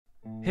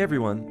Hey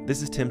everyone,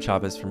 this is Tim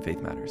Chavez from Faith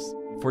Matters.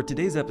 For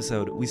today's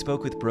episode, we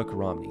spoke with Brooke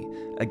Romney,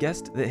 a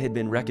guest that had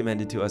been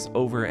recommended to us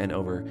over and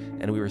over,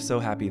 and we were so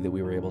happy that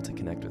we were able to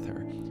connect with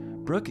her.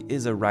 Brooke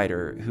is a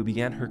writer who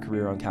began her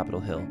career on Capitol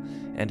Hill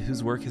and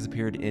whose work has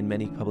appeared in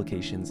many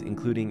publications,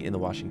 including in the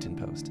Washington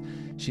Post.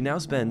 She now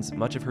spends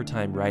much of her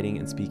time writing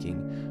and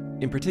speaking,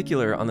 in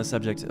particular on the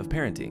subject of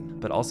parenting,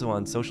 but also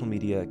on social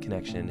media,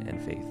 connection,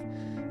 and faith.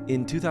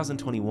 In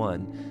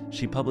 2021,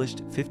 she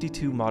published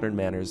 52 Modern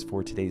Manners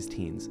for Today's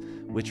Teens,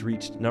 which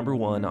reached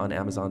 #1 on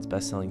Amazon's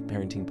best-selling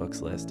parenting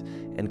books list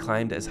and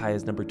climbed as high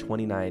as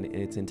 #29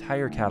 in its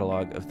entire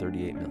catalog of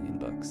 38 million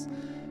books.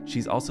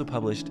 She's also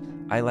published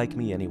I Like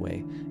Me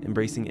Anyway,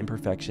 Embracing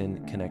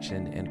Imperfection,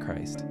 Connection, and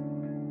Christ.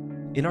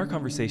 In our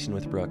conversation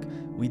with Brooke,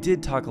 we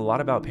did talk a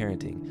lot about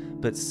parenting,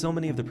 but so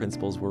many of the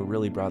principles were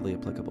really broadly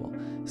applicable.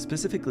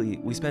 Specifically,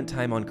 we spent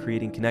time on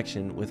creating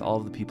connection with all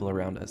of the people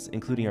around us,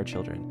 including our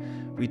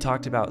children. We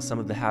talked about some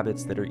of the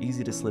habits that are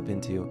easy to slip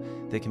into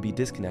that can be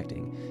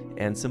disconnecting,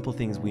 and simple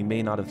things we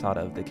may not have thought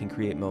of that can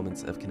create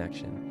moments of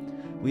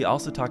connection. We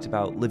also talked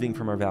about living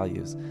from our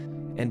values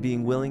and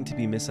being willing to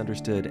be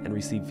misunderstood and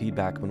receive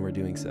feedback when we're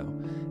doing so.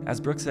 As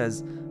Brooke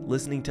says,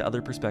 listening to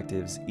other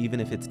perspectives,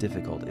 even if it's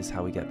difficult, is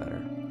how we get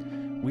better.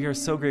 We are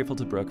so grateful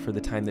to Brooke for the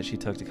time that she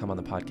took to come on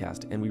the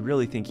podcast, and we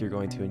really think you're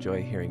going to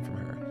enjoy hearing from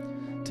her.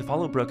 To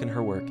follow Brooke and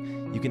her work,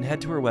 you can head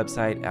to her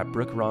website at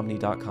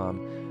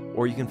brookeromney.com,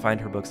 or you can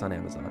find her books on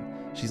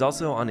Amazon. She's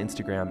also on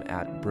Instagram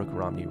at Brooke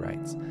Romney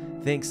Writes.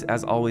 Thanks,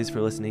 as always, for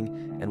listening,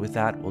 and with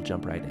that, we'll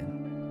jump right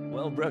in.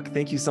 Well, Brooke,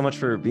 thank you so much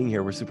for being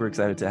here. We're super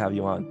excited to have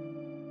you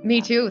on. Me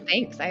too.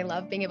 Thanks. I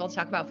love being able to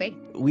talk about faith.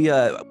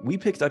 We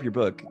picked up your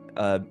book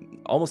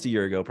almost a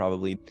year ago,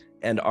 probably,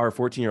 and our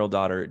 14-year-old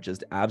daughter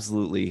just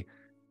absolutely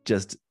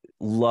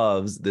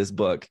loves this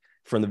book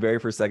from the very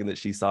first second that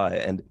she saw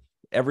it. And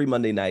every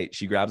Monday night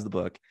she grabs the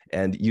book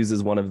and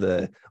uses one of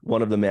the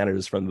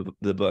manners from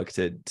the book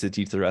to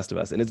teach the rest of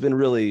us. And it's been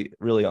really,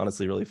 really,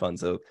 honestly, really fun.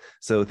 So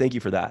thank you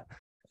for that.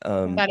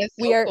 That is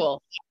so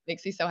cool.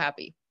 Makes me so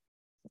happy.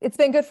 It's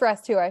been good for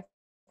us too. I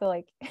feel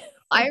like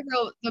I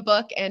wrote the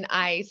book and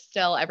I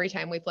still, every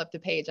time we flip the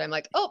page, I'm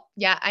like, oh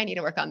yeah, I need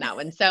to work on that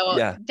one. So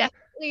yeah.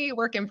 Definitely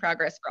work in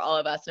progress for all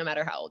of us, no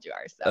matter how old you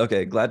are. So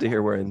okay, glad to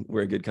hear we're in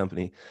good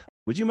company.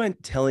 Would you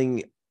mind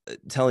telling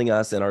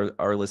us and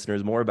our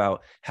listeners more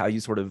about how you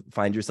sort of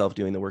find yourself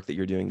doing the work that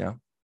you're doing now?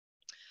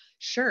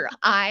 Sure.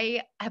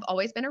 I have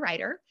always been a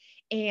writer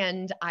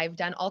and I've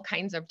done all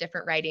kinds of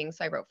different writing.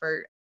 So I wrote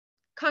for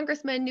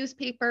congressmen,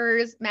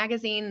 newspapers,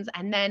 magazines.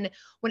 And then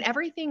when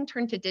everything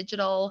turned to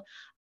digital,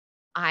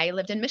 I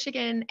lived in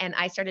Michigan and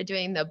I started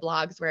doing the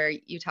blogs where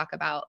you talk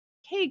about,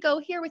 hey, go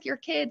here with your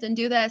kids and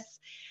do this.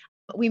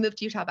 We moved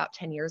to Utah about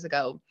 10 years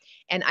ago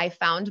and I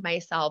found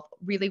myself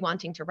really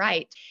wanting to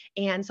write.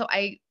 And so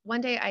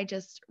one day I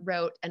just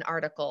wrote an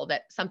article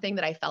something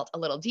that I felt a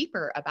little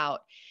deeper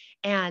about.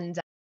 And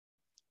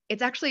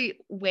it's actually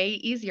way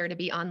easier to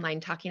be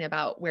online talking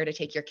about where to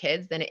take your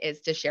kids than it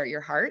is to share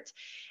your heart.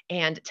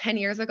 And 10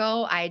 years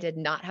ago, I did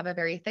not have a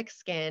very thick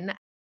skin.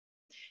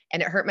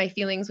 And it hurt my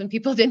feelings when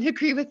people didn't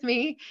agree with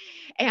me.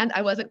 And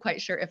I wasn't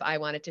quite sure if I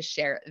wanted to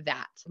share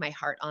my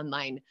heart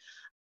online.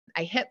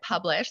 I hit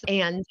publish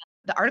and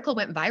the article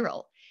went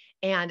viral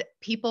and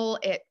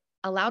it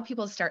allowed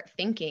people to start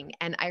thinking.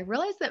 And I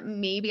realized that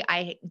maybe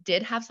I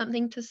did have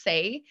something to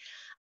say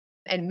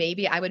and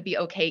maybe I would be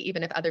okay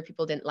even if other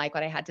people didn't like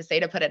what I had to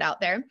say, to put it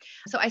out there.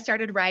 So I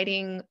started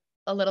writing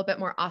a little bit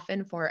more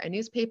often for a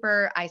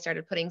newspaper. I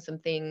started putting some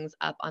things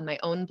up on my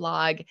own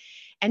blog.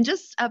 And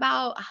just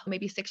about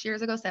maybe 7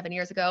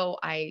 years ago,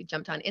 I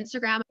jumped on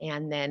Instagram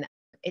and then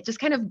it just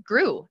kind of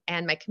grew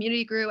and my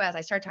community grew. As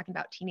I started talking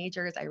about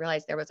teenagers, I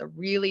realized there was a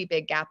really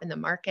big gap in the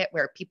market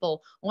where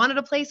people wanted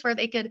a place where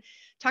they could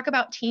talk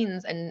about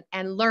teens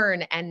and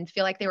learn and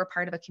feel like they were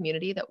part of a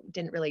community that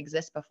didn't really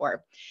exist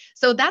before.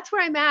 So that's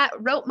where I'm at.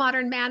 Wrote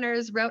Modern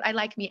Manners, wrote I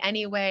Like Me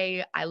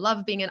Anyway. I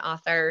love being an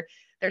author.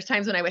 There's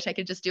times when I wish I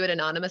could just do it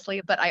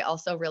anonymously, but I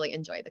also really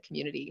enjoy the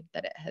community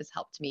that it has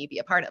helped me be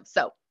a part of.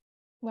 So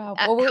wow.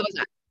 How was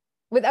that?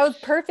 That was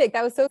perfect.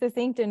 That was so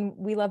succinct and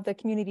we love the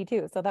community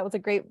too. So that was a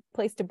great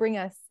place to bring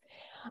us.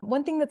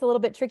 One thing that's a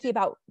little bit tricky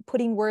about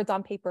putting words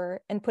on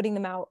paper and putting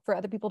them out for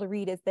other people to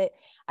read is that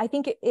I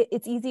think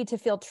it's easy to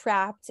feel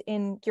trapped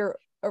in your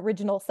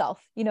original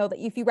self, that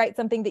if you write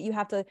something that you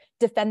have to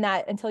defend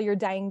that until your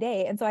dying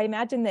day. And so I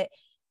imagine that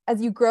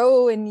as you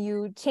grow and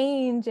you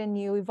change and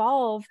you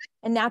evolve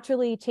and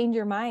naturally change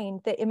your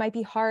mind, that it might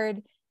be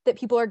hard that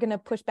people are going to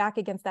push back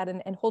against that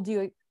and hold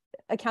you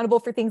accountable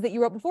for things that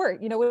you wrote before,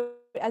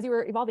 as you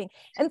were evolving.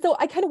 And so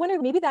I kind of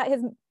wonder, maybe that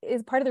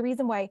is part of the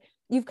reason why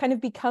you've kind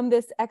of become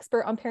this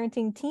expert on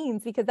parenting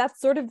teens, because that's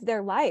sort of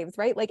their lives,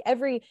 right? Like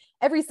every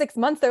 6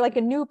 months, they're like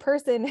a new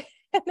person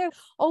and they're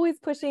always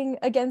pushing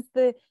against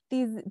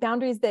these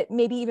boundaries that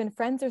maybe even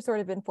friends are sort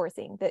of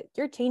enforcing, that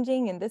you're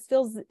changing and this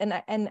feels,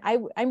 and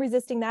I'm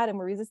resisting that and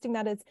we're resisting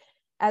that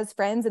as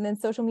friends. And then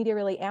social media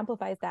really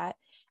amplifies that.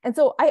 And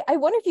so I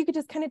wonder if you could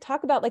just kind of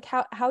talk about like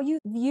how you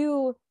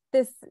view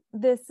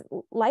this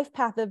life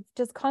path of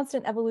just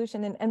constant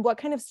evolution, and what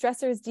kind of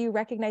stressors do you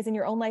recognize in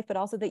your own life, but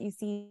also that you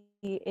see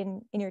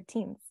in your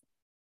teams?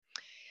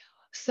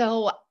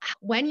 So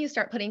when you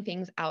start putting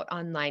things out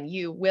online,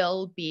 you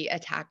will be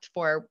attacked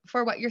for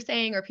what you're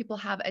saying, or people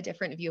have a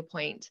different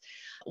viewpoint.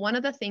 One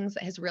of the things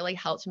that has really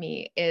helped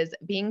me is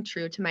being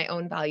true to my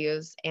own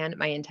values and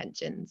my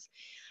intentions.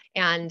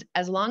 And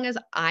as long as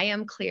I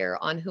am clear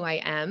on who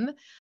I am,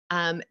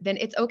 then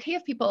it's okay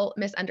if people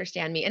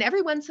misunderstand me. And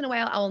every once in a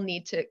while, I'll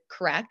need to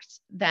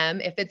correct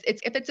them if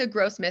it's a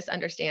gross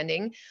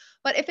misunderstanding.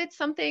 But if it's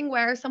something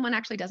where someone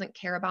actually doesn't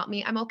care about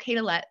me, I'm okay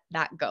to let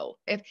that go.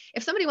 If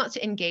somebody wants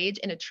to engage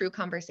in a true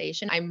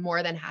conversation, I'm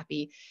more than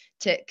happy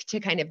to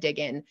kind of dig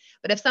in.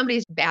 But if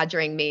somebody's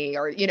badgering me,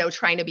 or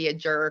trying to be a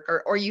jerk,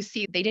 or you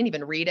see they didn't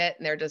even read it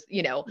and they're just,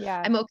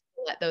 Yeah. I'm okay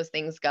to let those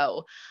things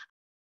go.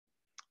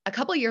 A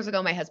couple of years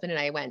ago, my husband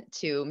and I went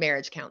to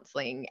marriage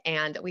counseling,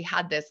 and we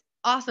had this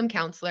awesome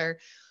counselor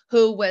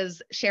who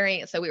was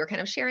sharing. So we were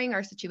kind of sharing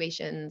our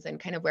situations and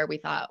kind of where we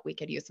thought we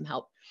could use some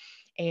help.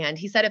 And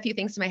he said a few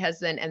things to my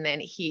husband, and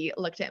then he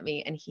looked at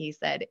me and he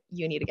said,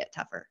 "You need to get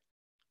tougher."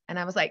 And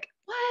I was like,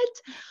 "What?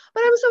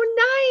 But I'm so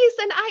nice.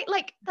 And I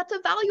like, that's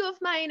a value of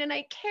mine. And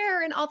I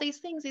care and all these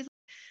things." He's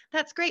like,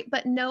 "That's great.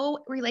 But no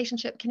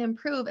relationship can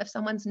improve if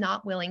someone's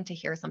not willing to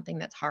hear something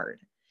that's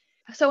hard.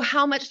 So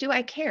how much do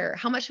I care?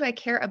 How much do I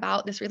care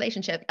about this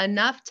relationship?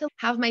 Enough to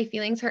have my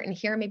feelings hurt and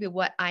hear maybe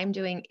what I'm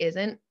doing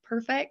isn't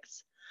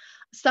perfect?"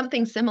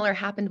 Something similar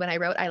happened when I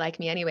wrote I Like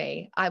Me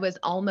Anyway. I was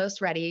almost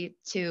ready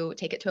to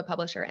take it to a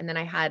publisher. And then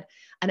I had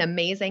an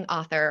amazing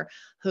author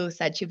who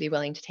said she'd be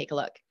willing to take a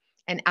look.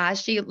 And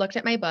as she looked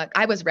at my book,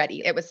 I was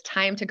ready. It was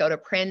time to go to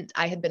print.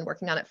 I had been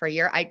working on it for a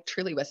year. I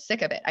truly was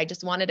sick of it. I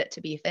just wanted it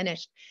to be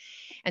finished.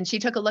 And she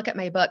took a look at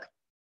my book,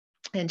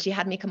 and she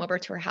had me come over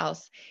to her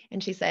house.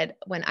 And she said,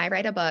 "When I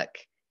write a book,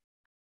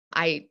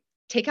 I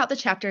take out the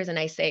chapters and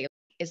I say,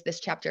 is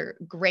this chapter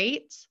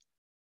great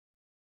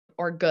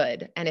or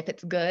good? And if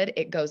it's good,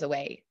 it goes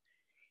away."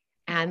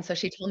 And so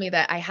she told me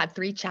that I had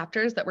 3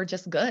 chapters that were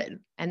just good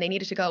and they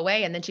needed to go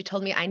away. And then she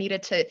told me I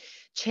needed to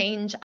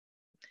change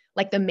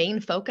like the main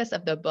focus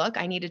of the book.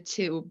 I needed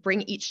to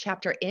bring each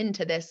chapter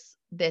into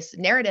this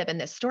narrative and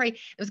this story.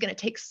 It was going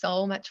to take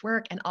so much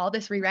work and all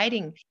this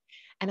rewriting.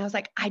 And I was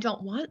like, I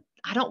don't want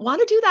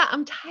to do that.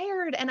 I'm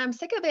tired and I'm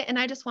sick of it and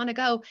I just want to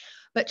go.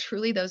 But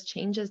truly those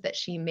changes that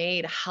she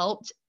made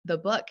helped the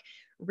book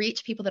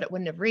reach people that it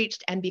wouldn't have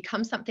reached and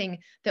become something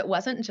that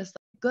wasn't just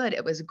good,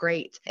 it was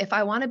great. If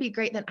I want to be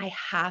great, then I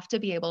have to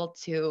be able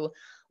to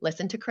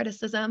listen to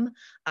criticism.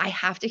 I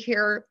have to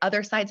hear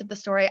other sides of the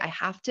story. I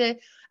have to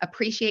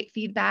appreciate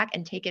feedback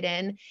and take it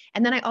in.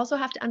 And then I also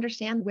have to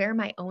understand where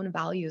my own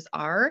values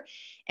are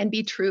and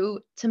be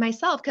true to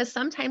myself. Because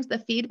sometimes the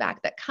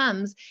feedback that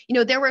comes,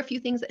 there were a few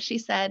things that she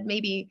said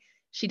maybe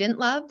she didn't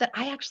love that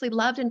I actually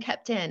loved and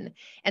kept in.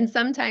 And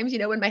sometimes,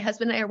 when my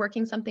husband and I are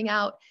working something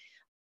out,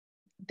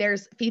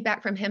 there's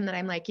feedback from him that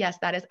I'm like, yes,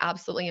 that is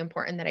absolutely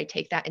important that I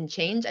take that and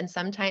change. And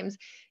sometimes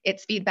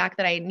it's feedback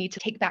that I need to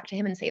take back to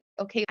him and say,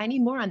 okay, I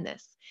need more on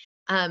this.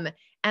 And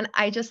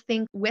I just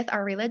think with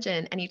our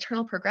religion and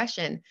eternal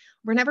progression,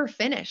 we're never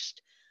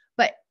finished.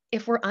 But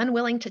if we're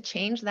unwilling to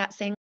change that,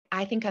 saying,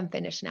 I think I'm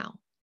finished now.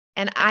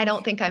 And I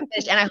don't think I'm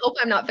finished. And I hope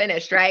I'm not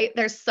finished, right?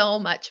 There's so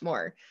much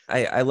more.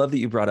 I love that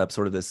you brought up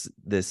sort of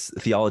this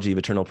theology of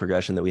eternal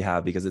progression that we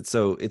have, because it's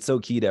so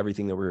key to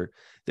everything that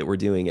we're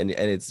doing, and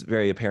it's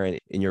very apparent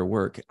in your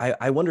work.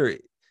 I wonder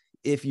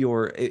if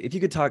you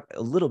could talk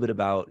a little bit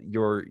about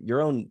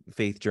your own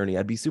faith journey.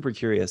 I'd be super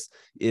curious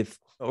if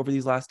over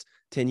these last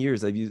 10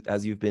 years,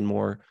 as you've been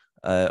more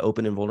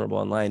open and vulnerable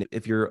online,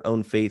 if your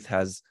own faith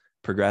has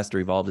progressed or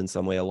evolved in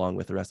some way along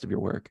with the rest of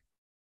your work.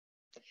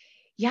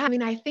 Yeah, I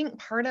mean, I think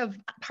part of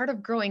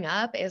growing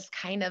up is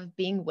kind of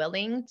being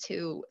willing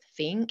to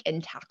think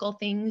and tackle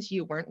things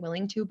you weren't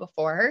willing to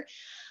before.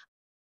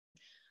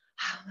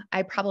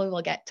 I probably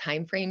will get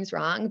time frames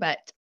wrong, but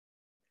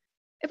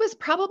it was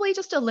probably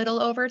just a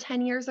little over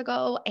 10 years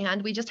ago.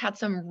 And we just had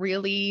some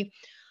really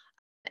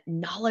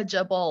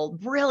knowledgeable,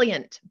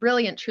 brilliant,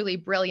 truly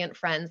brilliant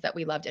friends that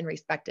we loved and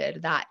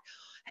respected that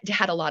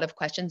had a lot of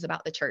questions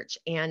about the church.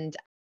 And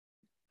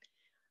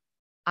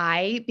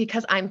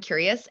because I'm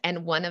curious,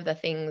 and one of the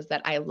things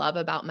that I love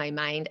about my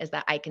mind is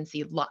that I can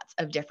see lots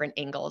of different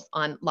angles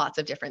on lots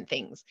of different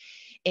things.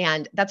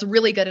 And that's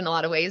really good in a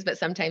lot of ways, but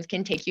sometimes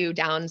can take you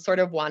down sort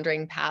of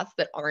wandering paths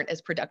that aren't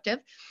as productive.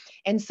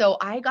 And so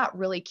I got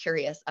really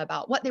curious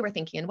about what they were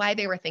thinking and why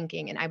they were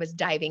thinking. And I was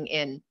diving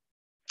in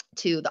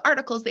to the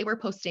articles they were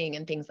posting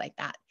and things like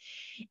that.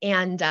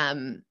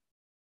 And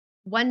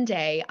one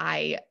day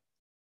I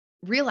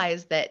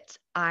realized that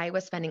I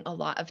was spending a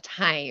lot of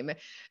time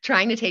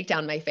trying to take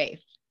down my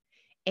faith.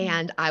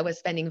 And I was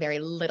spending very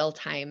little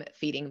time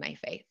feeding my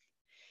faith.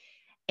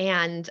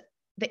 And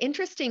the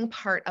interesting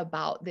part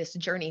about this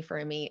journey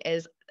for me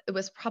is it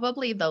was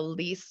probably the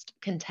least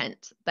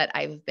content that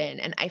I've been.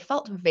 And I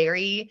felt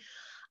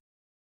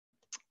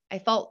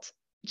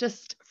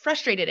just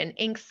frustrated and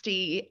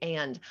angsty,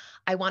 and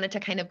I wanted to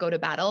kind of go to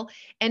battle.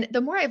 And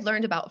the more I've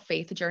learned about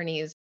faith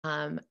journeys,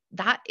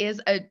 That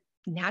is a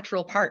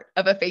natural part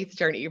of a faith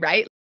journey,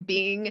 right?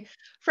 Being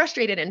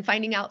frustrated and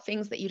finding out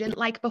things that you didn't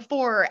like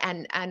before,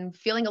 and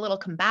feeling a little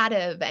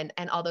combative, and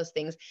all those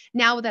things.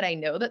 Now that I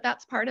know that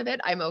that's part of it,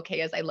 I'm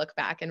okay as I look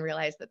back and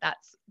realize that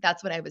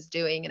that's what I was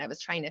doing, and I was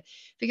trying to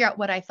figure out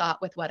what I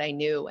thought with what I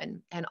knew,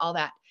 and all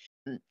that.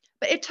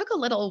 But it took a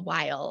little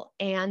while,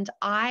 and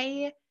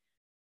I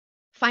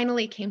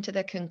finally came to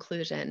the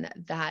conclusion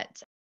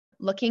that,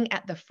 looking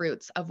at the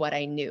fruits of what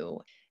I knew,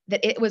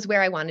 that it was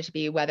where I wanted to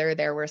be, whether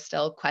there were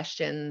still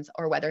questions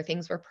or whether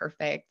things were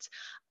perfect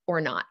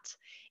or not.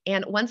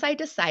 And once I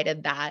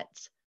decided that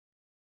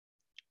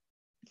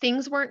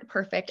things weren't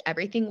perfect,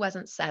 everything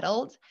wasn't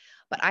settled,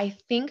 but I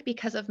think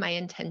because of my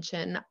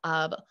intention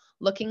of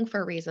looking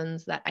for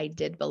reasons that I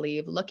did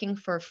believe, looking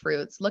for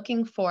fruits,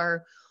 looking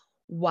for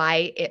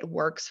why it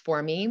works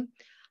for me,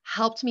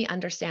 helped me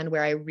understand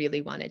where I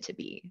really wanted to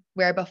be,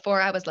 where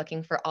before I was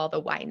looking for all the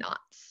why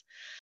nots.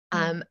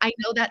 Mm. I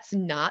know that's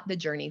not the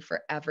journey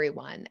for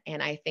everyone.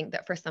 And I think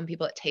that for some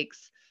people, it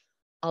takes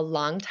a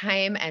long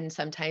time, and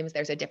sometimes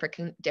there's a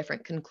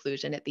different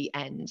conclusion at the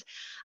end.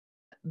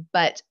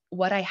 But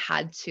what I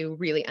had to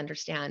really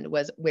understand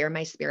was where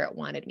my spirit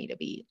wanted me to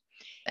be.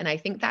 And I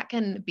think that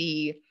can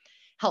be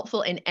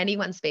helpful in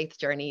anyone's faith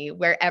journey,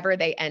 wherever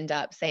they end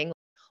up, saying,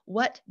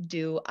 what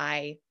do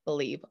I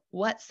believe?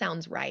 What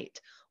sounds right?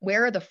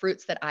 Where are the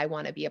fruits that I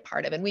want to be a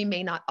part of? And we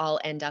may not all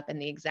end up in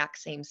the exact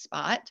same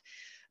spot,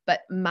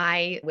 but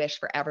my wish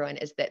for everyone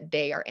is that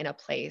they are in a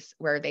place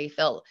where they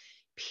feel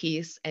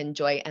peace and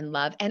joy and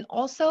love, and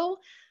also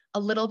a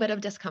little bit of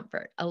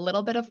discomfort, a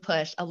little bit of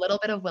push, a little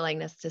bit of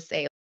willingness to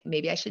say,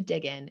 maybe I should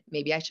dig in,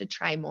 maybe I should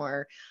try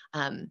more,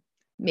 um,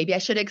 maybe I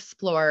should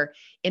explore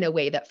in a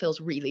way that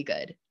feels really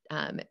good,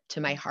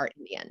 to my heart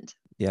in the end.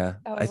 Yeah,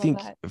 Oh, I I love think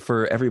that.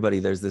 for everybody,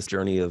 there's this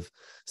journey of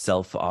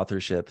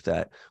self-authorship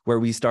that where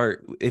we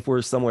start, if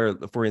we're somewhere,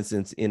 for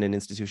instance, in an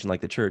institution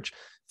like the church,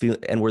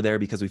 and we're there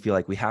because we feel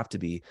like we have to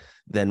be,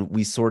 then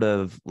we sort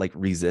of like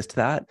resist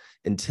that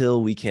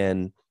until we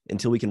can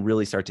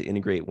really start to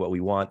integrate what we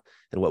want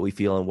and what we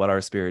feel and what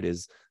our spirit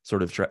is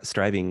sort of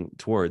striving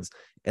towards.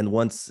 And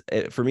once,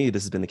 for me,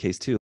 this has been the case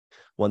too.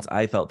 Once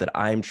I felt that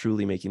I'm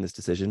truly making this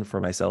decision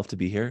for myself to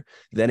be here,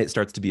 then it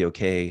starts to be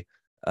okay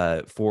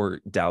for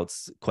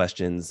doubts,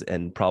 questions,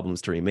 and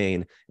problems to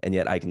remain, and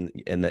yet I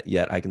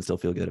can still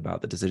feel good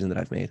about the decision that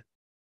I've made.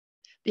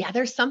 Yeah,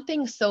 there's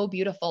something so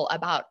beautiful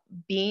about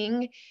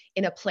being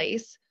in a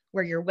place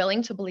where you're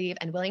willing to believe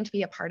and willing to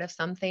be a part of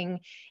something,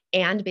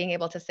 and being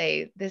able to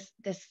say, this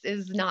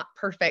is not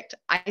perfect.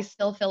 I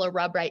still feel a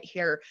rub right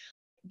here.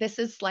 This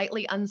is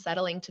slightly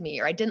unsettling to me,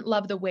 or I didn't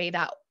love the way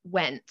that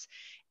went.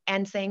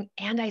 And saying,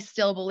 and I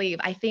still believe.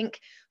 I think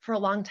for a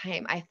long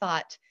time I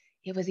thought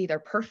it was either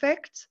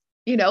perfect,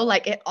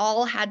 like it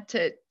all had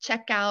to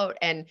check out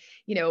and,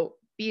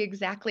 be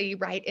exactly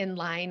right in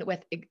line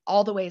with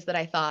all the ways that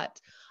I thought,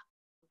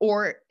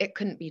 or it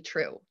couldn't be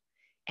true.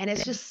 And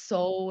it's Yeah. just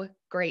so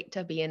great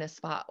to be in a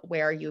spot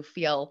where you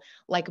feel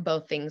like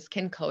both things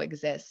can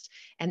coexist,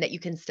 and that you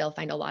can still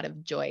find a lot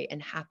of joy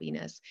and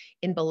happiness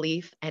in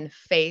belief and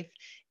faith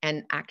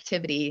and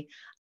activity,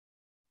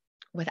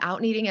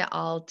 without needing it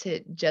all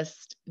to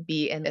just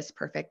be in this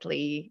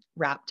perfectly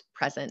wrapped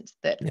present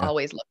that Yeah.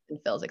 always looks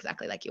and feels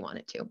exactly like you want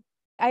it to.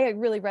 I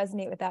really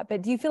resonate with that.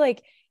 But do you feel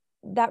like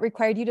that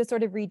required you to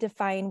sort of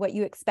redefine what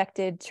you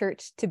expected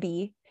church to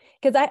be?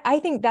 Because I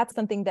think that's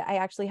something that I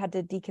actually had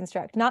to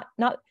deconstruct.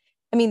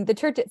 I mean, the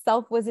church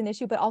itself was an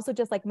issue, but also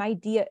just like my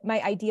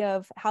idea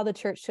of how the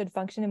church should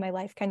function in my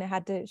life kind of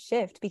had to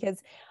shift,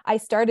 because I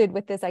started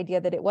with this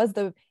idea that it was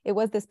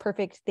this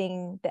perfect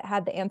thing that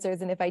had the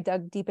answers. And if I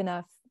dug deep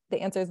enough,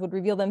 the answers would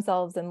reveal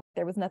themselves and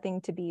there was nothing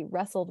to be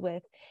wrestled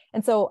with.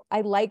 And so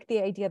I like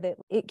the idea that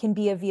it can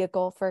be a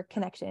vehicle for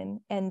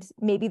connection, and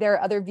maybe there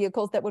are other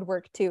vehicles that would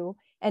work too.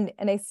 And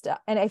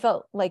I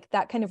felt like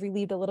that kind of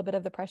relieved a little bit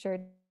of the pressure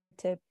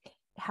to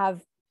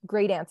have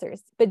great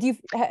answers. But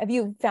have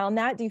you found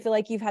that? Do you feel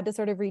like you've had to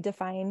sort of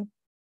redefine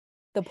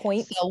the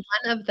point? So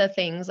one of the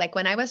things, like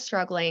when I was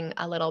struggling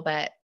a little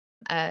bit,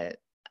 uh,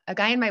 a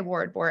guy in my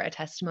ward bore a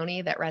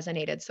testimony that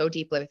resonated so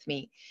deeply with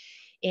me.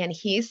 And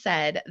he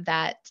said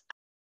that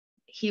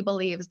he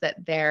believes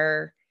that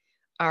there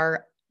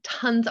are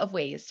tons of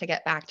ways to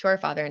get back to our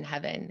Father in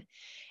heaven,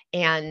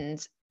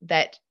 and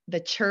that the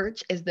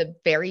church is the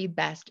very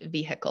best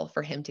vehicle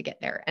for him to get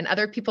there. And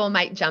other people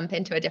might jump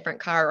into a different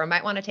car, or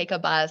might want to take a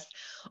bus,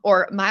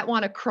 or might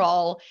want to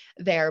crawl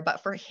there.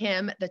 But for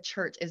him, the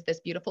church is this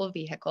beautiful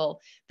vehicle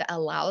that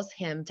allows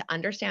him to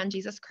understand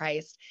Jesus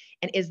Christ,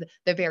 and is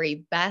the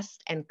very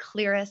best and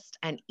clearest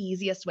and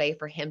easiest way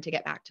for him to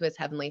get back to his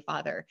heavenly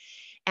Father.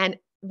 And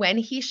when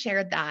he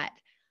shared that,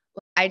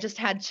 I just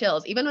had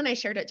chills. Even when I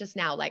shared it just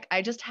now, like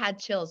I just had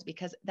chills,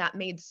 because that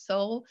made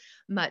so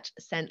much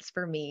sense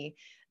for me,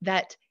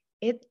 that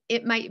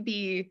it might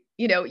be,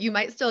 you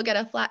might still get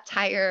a flat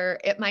tire.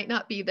 It might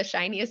not be the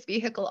shiniest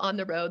vehicle on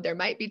the road. There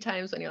might be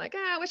times when you're like,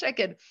 I wish I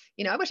could,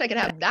 I wish I could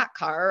have that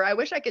car, or I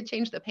wish I could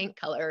change the paint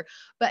color.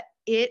 But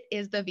it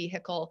is the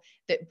vehicle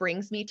that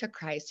brings me to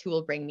Christ, who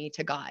will bring me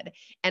to God.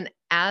 And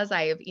as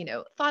I've,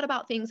 thought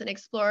about things and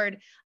explored,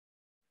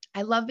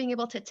 I love being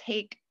able to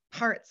take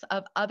parts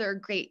of other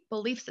great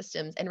belief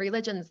systems and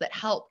religions that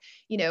help,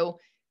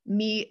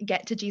 me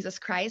get to Jesus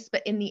Christ.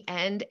 But in the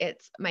end,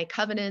 it's my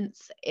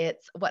covenants,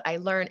 it's what I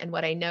learn and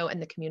what I know,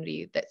 and the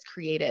community that's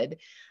created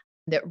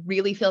that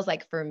really feels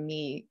like, for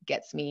me,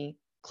 gets me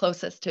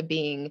closest to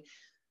being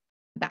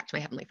back to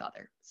my Heavenly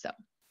Father. So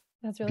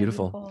That's really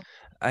Beautiful.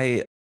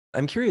 beautiful.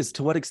 I'm curious,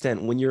 to what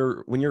extent, when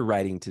you're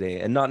writing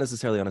today, and not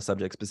necessarily on a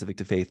subject specific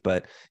to faith,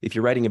 but if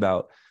you're writing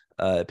about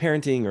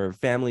parenting or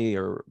family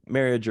or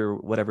marriage or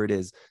whatever it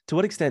is, to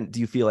what extent do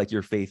you feel like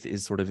your faith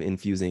is sort of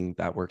infusing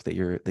that work that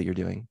you're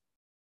doing?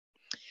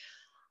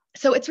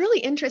 So it's really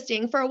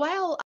interesting. For a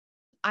while,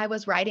 I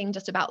was writing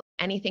just about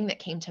anything that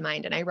came to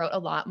mind, and I wrote a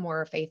lot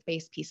more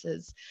faith-based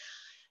pieces.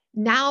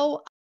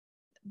 Now,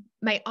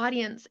 my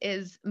audience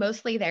is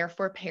mostly there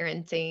for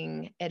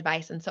parenting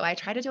advice. And so I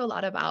try to do a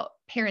lot about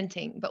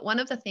parenting. But one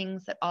of the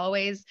things that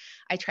always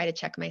I try to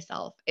check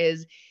myself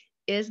is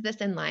this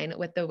in line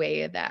with the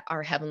way that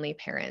our heavenly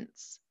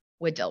parents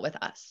would deal with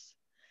us?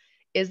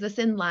 Is this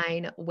in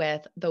line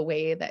with the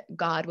way that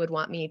God would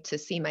want me to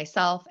see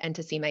myself and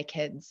to see my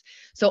kids?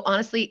 So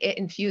honestly, it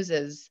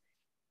infuses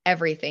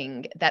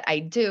everything that I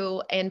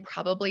do in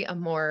probably a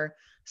more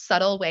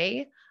subtle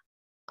way.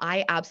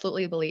 I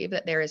absolutely believe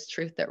that there is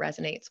truth that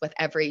resonates with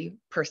every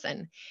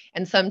person.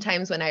 And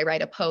sometimes when I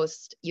write a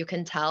post, you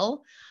can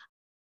tell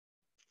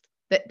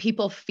that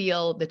people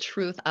feel the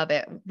truth of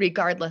it,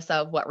 regardless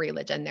of what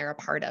religion they're a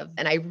part of.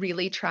 And I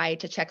really try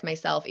to check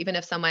myself, even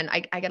if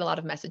I get a lot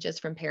of messages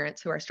from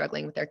parents who are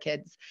struggling with their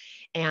kids.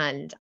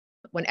 And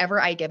whenever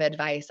I give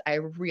advice, I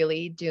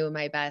really do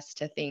my best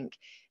to think,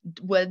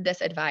 would this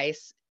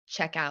advice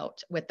check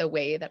out with the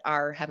way that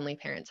our heavenly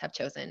parents have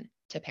chosen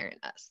to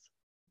parent us?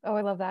 Oh,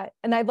 I love that.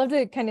 And I'd love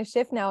to kind of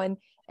shift now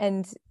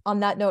and on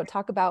that note,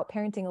 talk about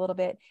parenting a little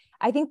bit.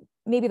 I think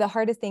maybe the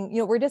hardest thing,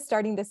 we're just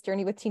starting this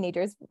journey with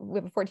teenagers. We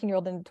have a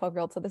 14-year-old and a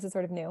 12-year-old, so this is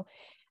sort of new.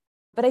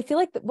 But I feel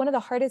like one of the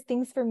hardest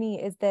things for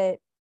me is that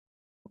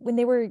when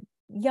they were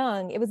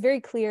young, it was very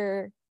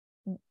clear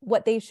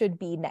what they should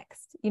be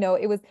next.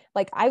 It was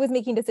like I was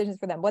making decisions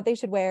for them, what they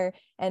should wear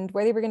and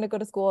where they were going to go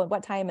to school and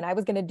what time, and I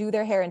was going to do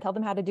their hair and tell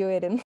them how to do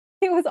it. And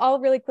it was all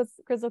really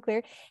crystal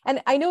clear.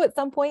 And I know at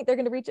some point they're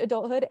going to reach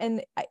adulthood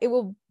and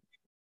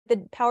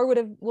the power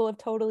will have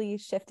totally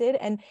shifted.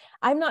 And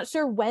I'm not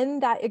sure when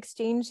that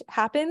exchange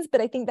happens,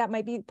 but I think that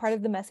might be part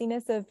of the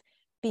messiness of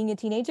being a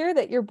teenager,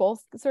 that you're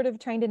both sort of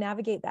trying to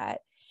navigate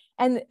that.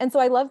 And so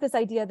I love this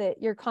idea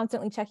that you're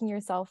constantly checking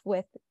yourself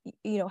with,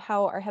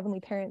 how our heavenly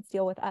parents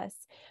deal with us.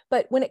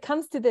 But when it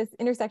comes to this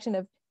intersection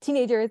of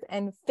teenagers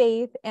and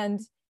faith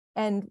and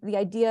the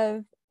idea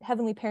of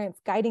heavenly parents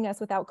guiding us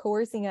without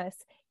coercing us,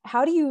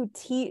 how do you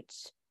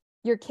teach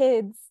your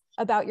kids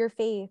about your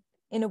faith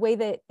in a way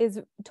that is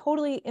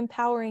totally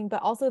empowering,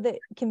 but also that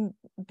can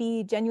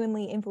be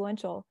genuinely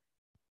influential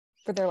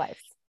for their lives?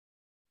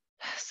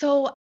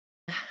 So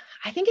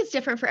I think it's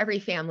different for every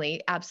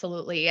family,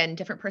 absolutely, and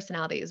different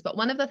personalities. But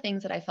one of the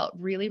things that I felt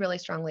really, really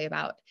strongly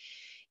about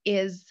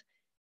is,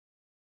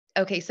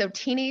 okay, so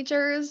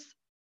teenagers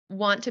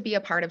want to be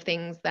a part of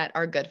things that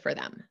are good for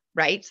them,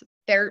 right?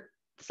 They're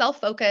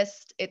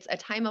self-focused. It's a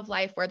time of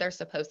life where they're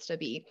supposed to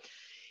be.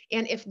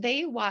 And if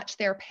they watch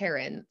their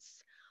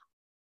parents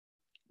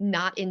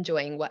not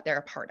enjoying what they're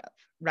a part of,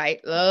 right?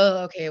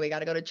 Oh, okay, we got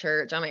to go to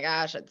church. Oh my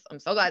gosh, I'm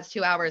so glad it's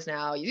 2 hours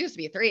now. You used to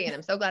be 3, and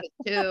I'm so glad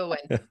it's 2.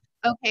 And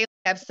okay,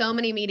 I have so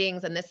many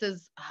meetings, and this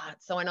is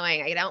it's so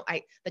annoying.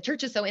 The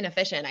church is so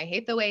inefficient. I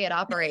hate the way it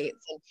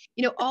operates,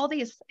 and all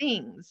these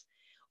things.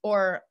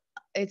 Or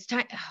it's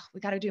time, we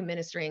got to do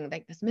ministering.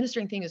 Like, this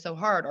ministering thing is so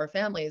hard. Our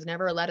families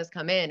never let us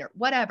come in, or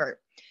whatever.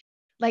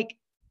 Like,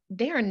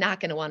 they are not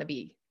going to want to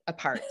be a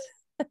part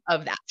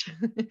of that.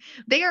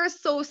 They are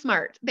so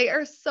smart. They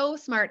are so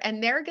smart.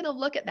 And they're going to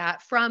look at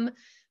that from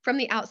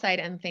the outside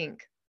and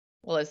think,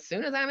 well, as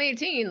soon as I'm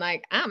 18,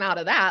 like, I'm out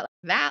of that.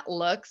 That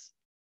looks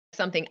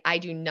something I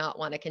do not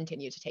want to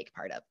continue to take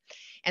part of.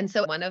 And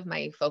so one of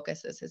my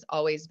focuses has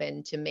always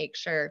been to make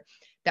sure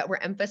that we're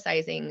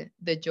emphasizing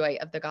the joy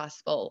of the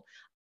gospel,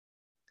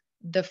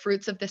 the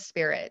fruits of the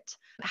Spirit,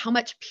 how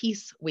much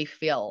peace we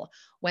feel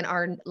when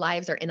our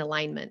lives are in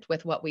alignment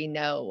with what we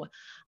know,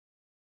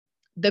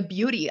 the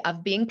beauty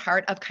of being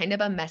part of kind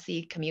of a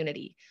messy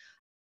community.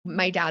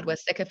 My dad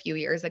was sick a few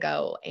years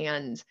ago,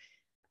 and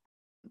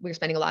we were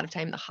spending a lot of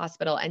time in the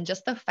hospital. And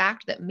just the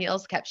fact that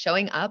meals kept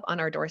showing up on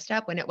our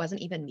doorstep when it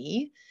wasn't even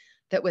me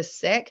that was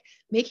sick,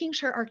 making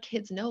sure our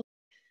kids know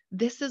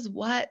this is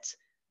what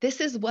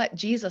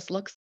Jesus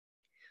looks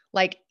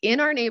like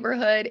in our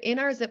neighborhood, in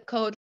our zip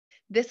code.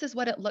 This is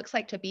what it looks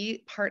like to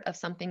be part of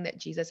something that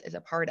Jesus is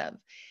a part of.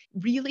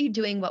 Really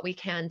doing what we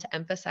can to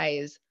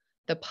emphasize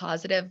the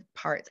positive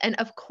parts. And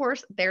of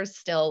course, there's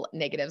still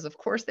negatives. Of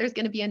course, there's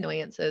going to be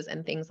annoyances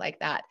and things like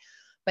that.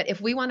 But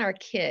if we want our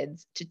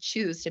kids to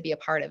choose to be a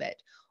part of it,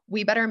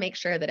 we better make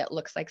sure that it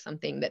looks like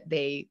something that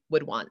they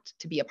would want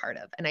to be a part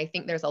of. And I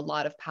think there's a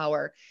lot of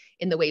power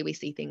in the way we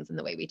see things and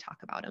the way we talk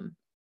about them.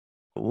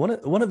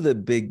 One of the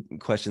big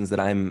questions that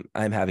I'm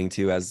having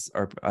too as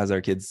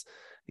our kids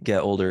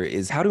get older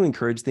is how to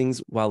encourage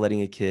things while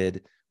letting a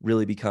kid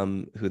really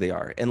become who they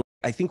are. And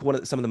I think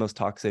some of the most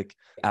toxic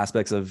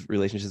aspects of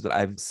relationships that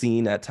I've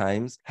seen at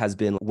times has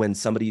been when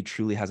somebody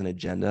truly has an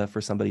agenda for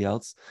somebody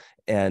else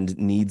and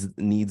needs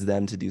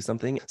them to do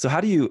something. So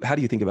how do you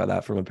think about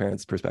that from a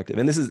parent's perspective?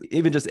 And this is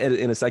even just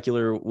in a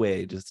secular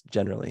way, just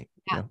generally.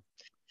 Yeah. You know?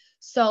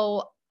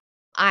 So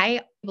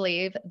I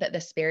believe that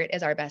the spirit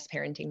is our best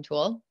parenting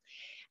tool.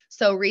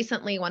 So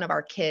recently, one of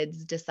our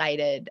kids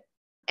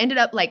ended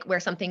up like where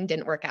something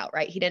didn't work out,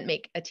 right? He didn't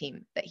make a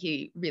team that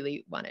he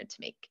really wanted to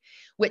make,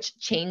 which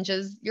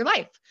changes your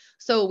life.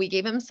 So we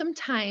gave him some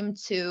time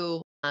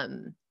to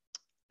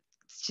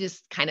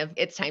just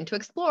it's time to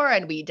explore.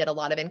 And we did a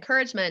lot of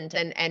encouragement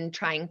and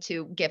trying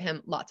to give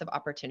him lots of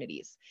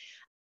opportunities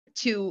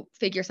to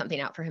figure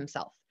something out for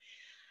himself.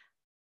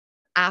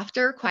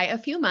 After quite a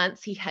few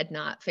months, he had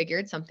not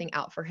figured something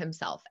out for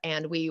himself.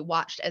 And we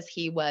watched as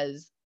he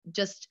was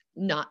just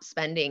not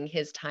spending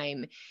his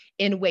time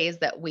in ways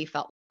that we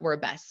felt were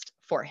best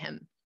for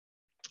him.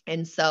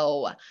 And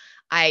so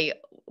I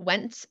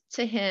went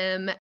to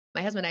him.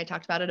 My husband and I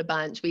talked about it a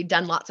bunch. We'd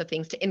done lots of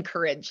things to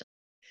encourage,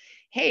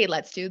 hey,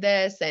 let's do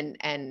this.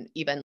 And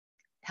even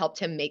helped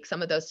him make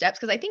some of those steps.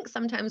 Because I think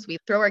sometimes we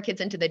throw our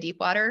kids into the deep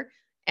water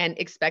and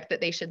expect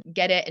that they should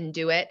get it and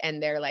do it.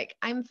 And they're like,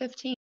 I'm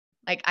 15.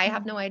 Like, I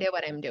have no idea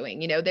what I'm doing.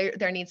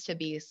 There needs to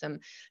be some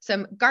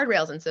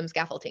guardrails and some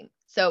scaffolding.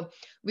 So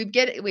we've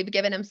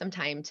given him some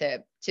time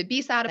to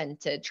be sad and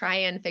to try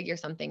and figure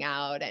something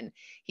out. And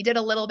he did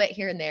a little bit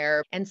here and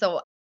there. And so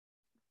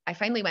I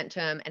finally went to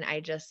him and I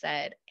just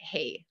said,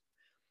 hey,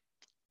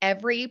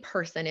 every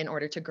person in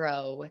order to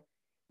grow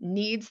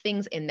needs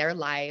things in their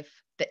life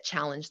that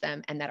challenge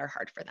them and that are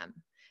hard for them.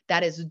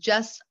 That is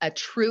just a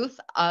truth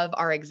of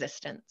our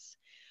existence.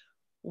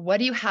 What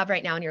do you have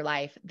right now in your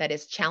life that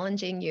is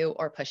challenging you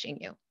or pushing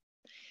you?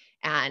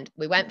 And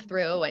we went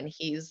through, and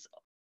he's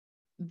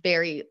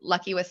very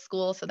lucky with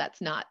school, so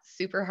that's not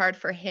super hard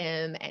for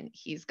him. And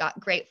he's got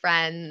great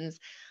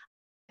friends.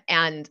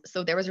 And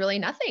so there was really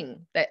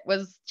nothing that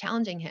was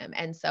challenging him.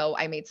 And so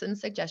I made some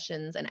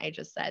suggestions and I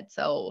just said,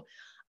 so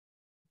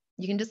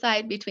you can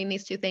decide between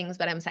these two things,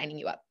 but I'm signing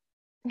you up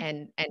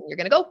and you're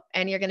going to go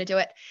and you're going to do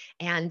it.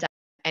 And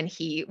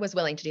he was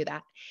willing to do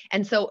that.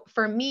 And so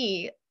for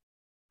me,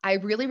 I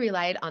really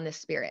relied on the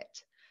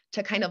spirit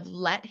to kind of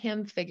let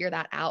him figure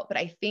that out. But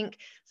I think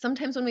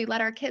sometimes when we let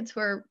our kids who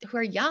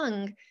are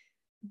young,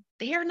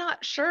 they're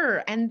not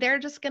sure and they're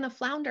just going to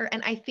flounder.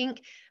 And I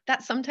think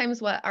that's sometimes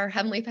what our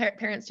heavenly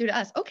parents do to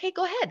us. Okay,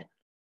 go ahead.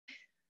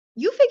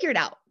 You figure it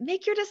out.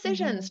 Make your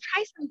decisions.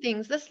 Try some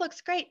things. This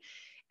looks great.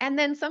 And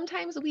then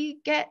sometimes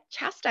we get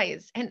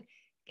chastised and,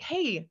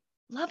 hey,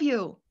 love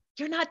you.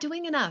 You're not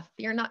doing enough.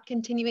 You're not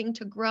continuing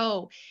to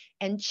grow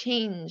and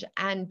change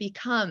and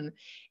become.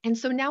 And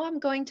so now I'm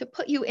going to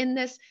put you in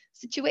this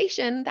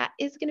situation that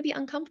is going to be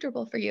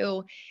uncomfortable for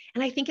you.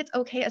 And I think it's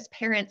okay as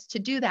parents to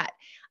do that.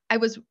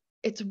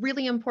 It's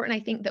really important, I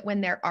think, that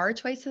when there are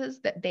choices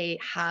that they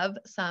have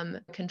some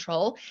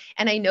control.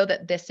 And I know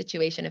that this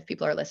situation, if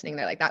people are listening,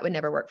 they're like, that would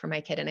never work for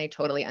my kid. And I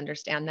totally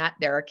understand that.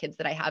 There are kids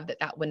that I have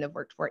that wouldn't have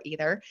worked for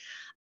either.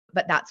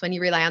 But that's when you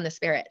rely on the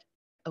spirit.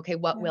 Okay,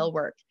 what will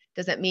work?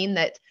 Does it mean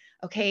that,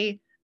 okay,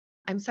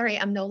 I'm sorry,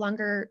 I'm no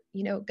longer,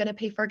 going to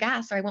pay for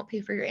gas, or I won't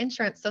pay for your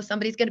insurance. So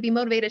somebody's going to be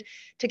motivated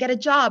to get a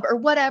job or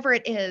whatever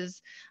it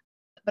is.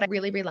 But I'm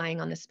really relying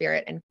on the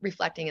spirit and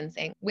reflecting and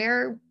saying,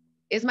 where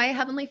is my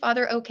Heavenly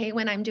Father okay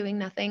when I'm doing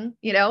nothing?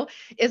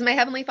 Is my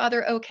Heavenly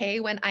Father okay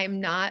when I'm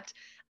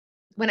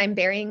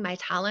burying my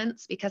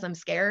talents because I'm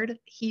scared?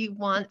 He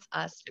wants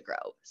us to grow.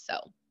 So.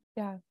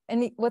 Yeah.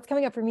 And what's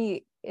coming up for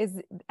me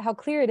is how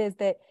clear it is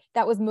that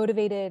was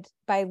motivated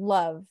by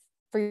love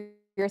for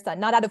your son,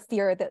 not out of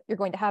fear that you're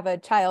going to have a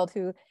child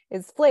who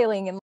is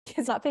flailing and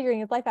is not figuring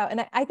his life out.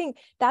 And I think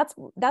that's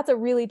a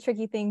really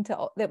tricky thing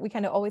that we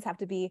kind of always have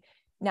to be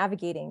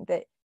navigating,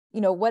 that,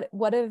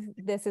 what if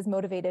this is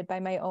motivated by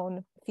my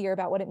own fear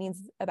about what it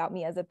means about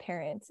me as a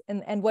parent,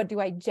 and what do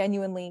I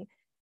genuinely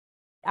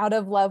out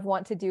of love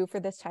want to do for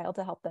this child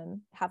to help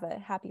them have a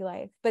happy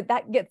life. But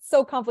that gets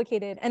so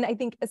complicated. And I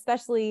think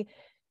especially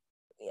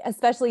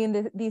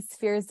in these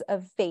spheres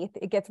of faith,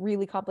 it gets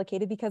really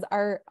complicated because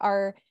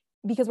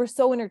because we're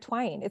so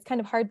intertwined. It's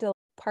kind of hard to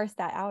parse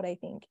that out, I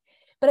think.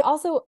 But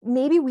also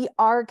maybe we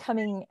are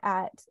coming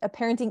at a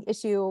parenting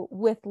issue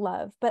with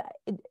love, but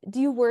do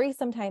you worry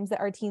sometimes that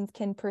our teens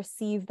can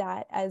perceive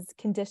that as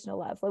conditional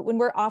love? Like when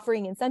we're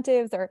offering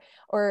incentives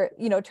or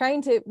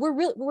trying to,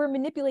 we're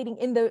manipulating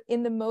in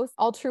the most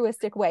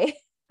altruistic way.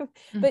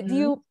 But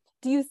do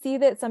you see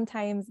that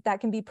sometimes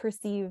that can be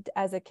perceived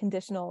as a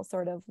conditional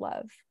sort of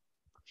love?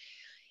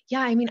 Yeah,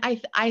 I mean,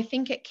 I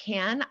think it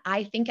can.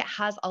 I think it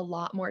has a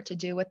lot more to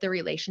do with the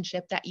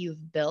relationship that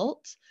you've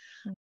built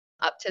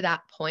up to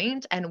that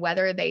point, and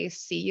whether they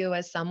see you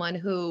as someone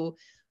who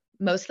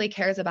mostly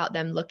cares about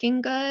them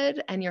looking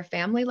good and your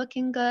family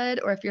looking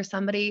good, or if you're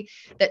somebody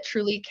that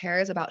truly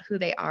cares about who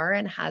they are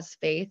and has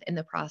faith in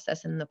the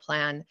process and the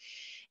plan.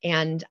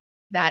 And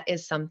that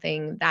is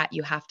something that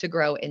you have to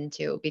grow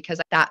into,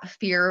 because that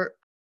fear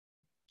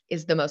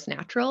is the most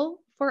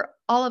natural for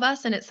all of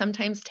us. And it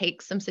sometimes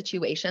takes some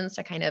situations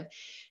to kind of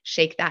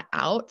shake that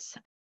out.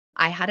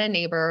 I had a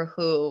neighbor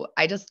who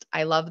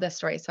I love this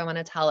story. So I want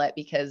to tell it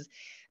because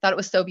I thought it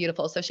was so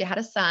beautiful. So she had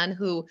a son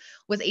who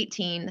was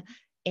 18,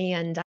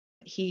 and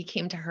he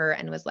came to her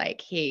and was like,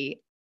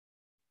 "Hey,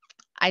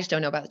 I just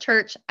don't know about the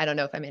church. I don't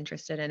know if I'm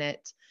interested in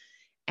it.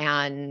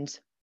 And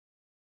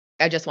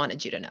I just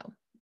wanted you to know."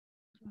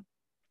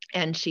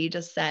 And she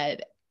just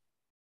said,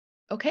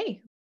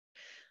 "Okay,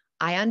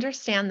 I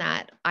understand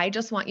that. I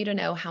just want you to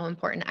know how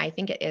important I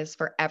think it is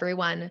for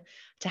everyone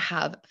to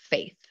have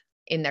faith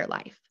in their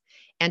life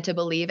and to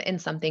believe in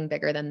something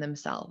bigger than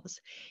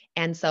themselves.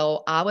 And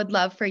so I would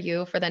love for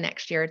you for the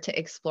next year to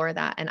explore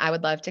that. And I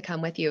would love to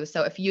come with you.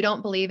 So if you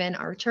don't believe in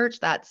our church,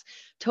 that's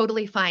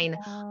totally fine.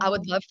 I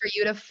would Wow. love for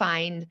you to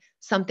find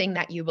something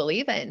that you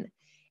believe in."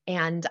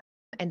 And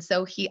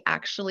so he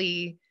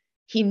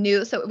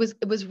knew. So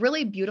it was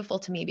really beautiful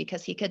to me,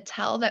 because he could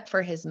tell that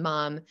for his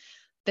mom,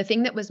 the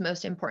thing that was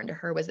most important to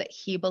her was that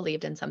he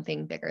believed in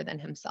something bigger than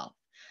himself,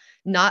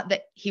 not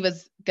that he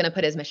was going to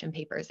put his mission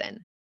papers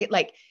in.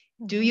 Like,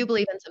 do you Mhm.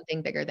 believe in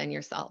something bigger than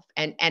yourself?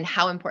 And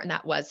how important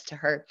that was to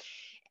her,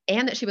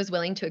 and that she was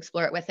willing to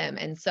explore it with him.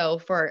 And so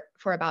for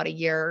about a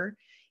year,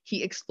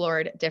 he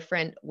explored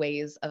different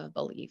ways of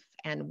belief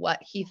and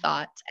what he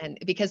thought. And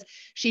because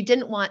she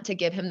didn't want to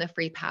give him the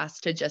free pass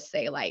to just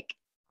say, like,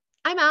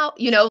 "I'm out,"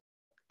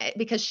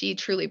 because she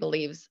truly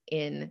believes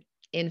in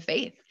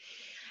faith.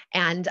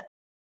 And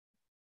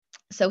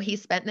so he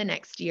spent the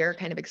next year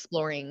kind of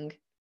exploring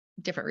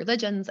different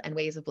religions and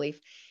ways of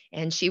belief,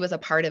 and she was a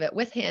part of it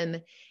with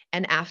him.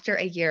 And after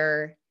a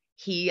year,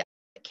 he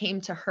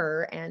came to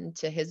her and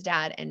to his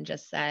dad and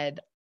just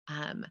said,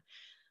 um,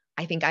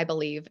 "I think I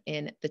believe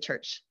in the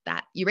church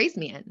that you raised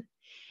me in."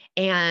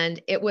 And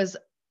it was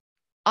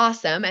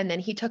awesome. And then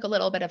he took a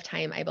little bit of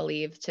time, I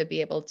believe, to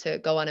be able to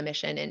go on a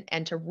mission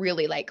and to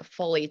really like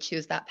fully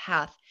choose that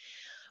path.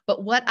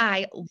 But what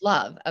I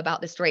love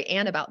about this story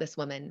and about this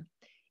woman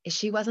is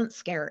she wasn't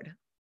scared.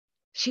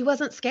 She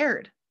wasn't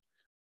scared.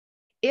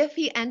 If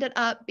he ended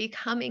up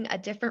becoming a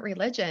different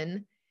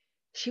religion,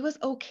 she was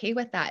okay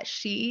with that.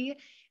 She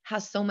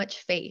has so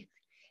much faith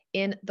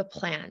in the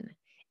plan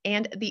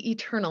and the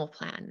eternal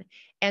plan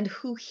and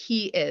who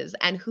he is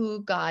and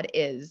who God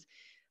is,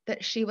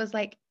 that she was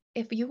like,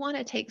 if you want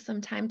to take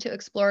some time to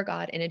explore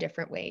God in a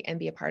different way and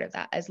be a part of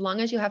that, as long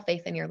as you have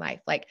faith in your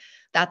life, like,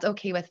 that's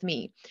okay with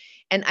me.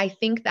 And I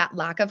think that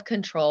lack of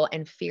control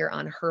and fear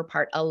on her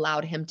part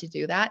allowed him to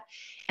do that,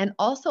 and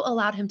also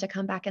allowed him to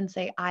come back and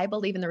say, "I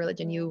believe in the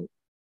religion you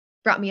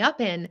brought me up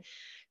in,"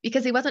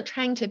 because he wasn't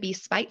trying to be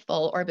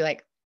spiteful or be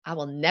like, "I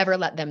will never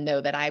let them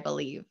know that I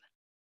believe,"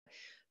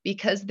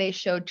 because they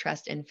showed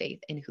trust and faith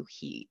in who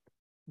he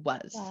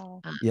was,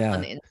 Wow. on Yeah.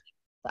 the inside.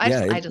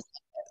 Yeah. I just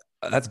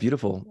That's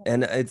beautiful.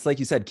 And it's like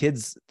you said,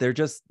 kids, they're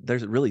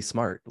really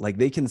smart. Like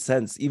they can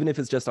sense, even if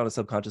it's just on a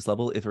subconscious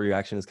level, if a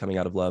reaction is coming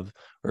out of love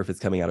or if it's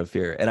coming out of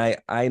fear. And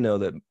I know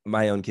that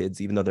my own kids,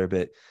 even though they're a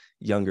bit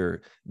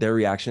younger, their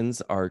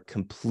reactions are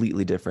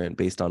completely different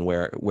based on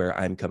where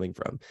I'm coming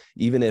from.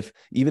 Even if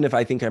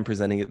I think I'm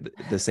presenting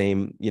it the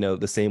same,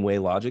 the same way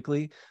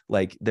logically,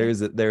 like there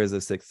is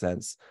a sixth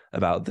sense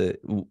about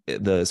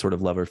the sort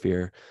of love or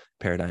fear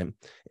paradigm.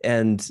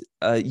 And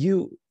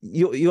you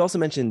also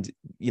mentioned,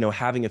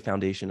 having a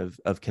foundation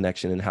of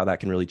connection and how that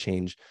can really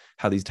change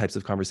how these types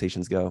of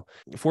conversations go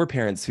for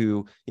parents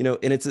who,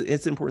 and it's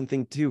an important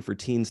thing too for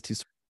teens to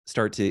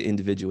start to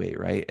individuate,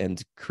 right,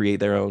 and create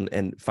their own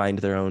and find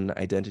their own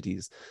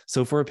identities.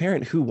 So for a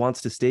parent who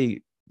wants to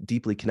stay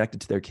deeply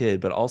connected to their kid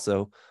but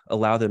also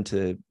allow them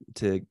to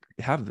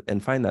have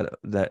and find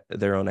that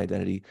their own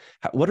identity,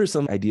 what are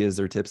some ideas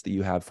or tips that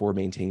you have for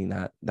maintaining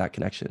that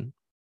connection?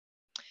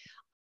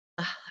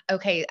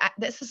 okay,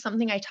 this is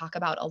something I talk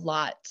about a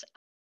lot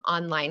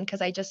online,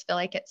 because I just feel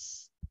like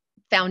it's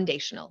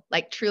foundational.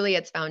 Like, truly,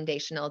 it's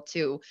foundational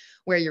to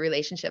where your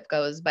relationship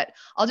goes. But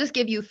I'll just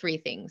give you three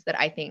things that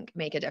I think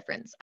make a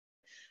difference.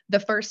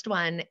 The first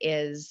one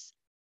is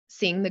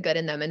seeing the good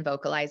in them and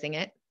vocalizing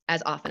it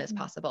as often as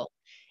possible.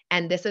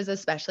 And this is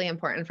especially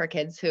important for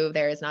kids who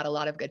there is not a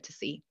lot of good to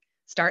see.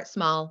 Start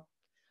small.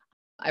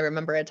 I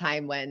remember a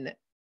time when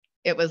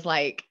it was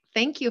like,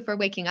 "Thank you for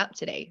waking up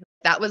today."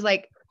 That was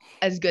like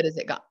as good as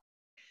it got.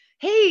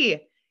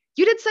 "Hey,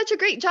 you did such a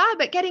great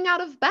job at getting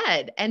out of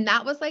bed." And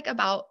that was like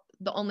about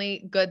the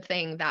only good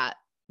thing that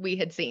we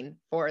had seen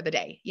for the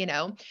day.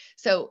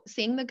 So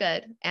seeing the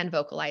good and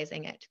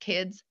vocalizing it.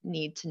 Kids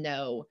need to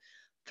know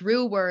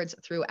through words,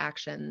 through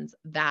actions,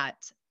 that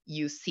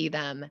you see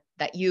them,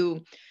 I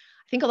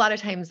think a lot of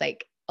times,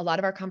 like, a lot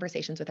of our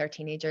conversations with our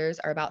teenagers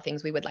are about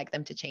things we would like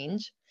them to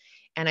change.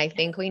 And I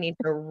think we need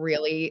to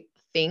really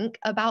think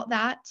about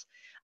that.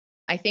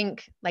 I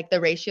think like the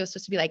ratio is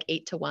supposed to be like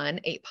 8-1,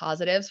 8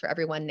 positives for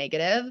every 1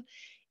 negative.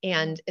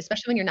 And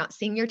especially when you're not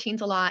seeing your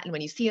teens a lot. And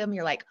when you see them,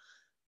 you're like,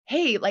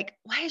 hey, like,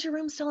 why is your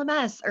room still a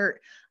mess? Or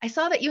I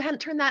saw that you hadn't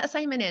turned that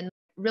assignment in.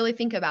 Really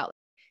think about,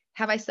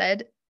 have I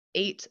said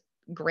 8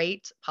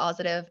 great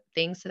positive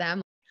things to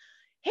them?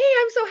 Hey,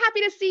 I'm so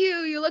happy to see you.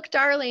 You look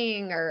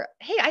darling. Or,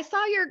 hey, I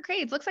saw your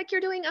grades. Looks like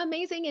you're doing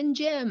amazing in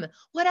gym.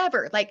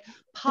 Whatever, like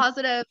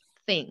positive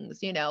things,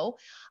 you know?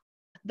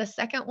 The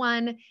second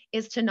one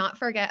is to not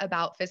forget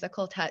about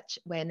physical touch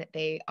when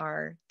they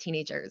are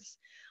teenagers.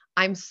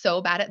 I'm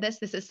so bad at this.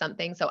 This is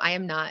something, so I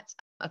am not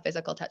a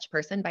physical touch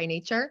person by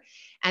nature,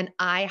 and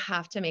I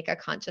have to make a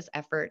conscious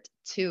effort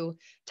to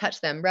touch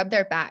them, rub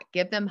their back,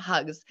 give them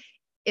hugs.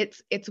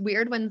 It's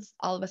weird when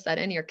all of a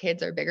sudden your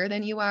kids are bigger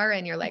than you are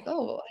and you're like,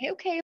 "Oh,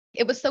 okay."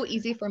 It was so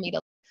easy for me to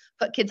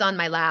put kids on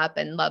my lap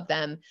and love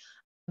them,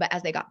 but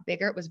as they got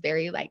bigger, it was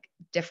very like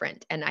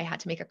different. And I had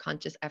to make a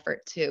conscious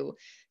effort to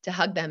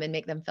hug them and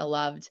make them feel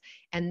loved.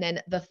 And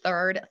then the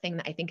third thing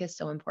that I think is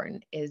so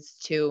important is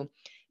to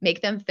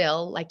make them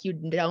feel like you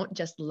don't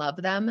just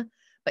love them,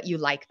 but you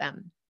like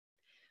them.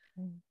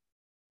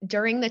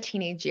 During the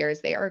teenage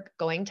years, they are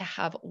going to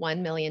have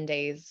 1 million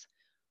days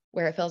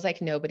where it feels like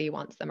nobody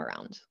wants them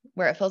around,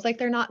 where it feels like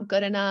they're not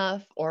good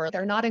enough or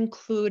they're not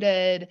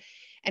included.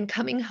 And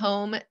coming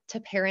home to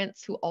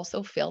parents who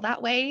also feel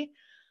that way,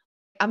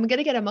 I'm going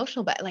to get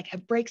emotional, but like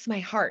it breaks my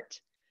heart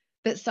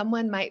that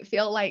someone might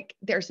feel like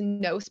there's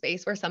no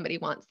space where somebody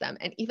wants them.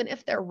 And even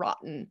if they're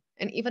rotten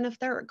and even if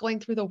they're going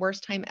through the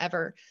worst time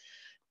ever,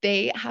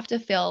 they have to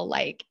feel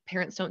like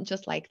parents don't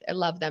just like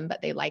love them,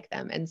 but they like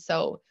them. And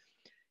so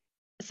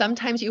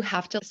sometimes you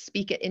have to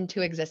speak it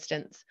into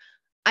existence.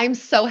 I'm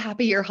so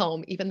happy you're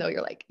home, even though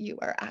you're like, you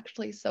are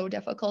actually so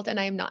difficult. And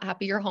I'm not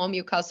happy you're home.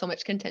 You cause so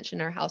much contention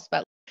in our house,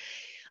 but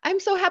I'm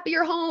so happy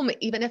you're home,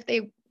 even if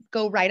they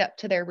go right up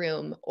to their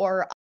room.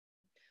 Or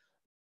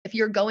if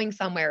you're going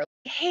somewhere,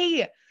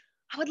 hey,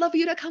 I would love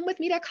you to come with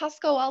me to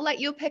Costco. I'll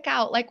let you pick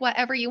out like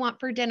whatever you want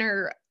for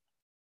dinner,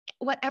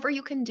 whatever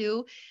you can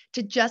do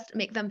to just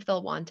make them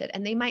feel wanted.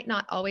 And they might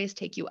not always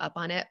take you up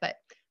on it, but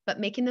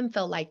making them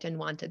feel liked and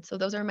wanted. So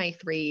those are my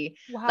 3,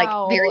 like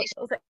very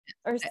Wow. Those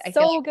are I feel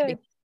so like good.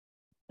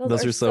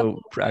 Those are So so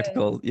good.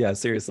 practical. Yeah,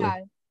 seriously.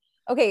 Yeah.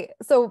 Okay.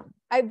 So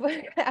I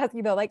ask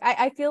you though, like,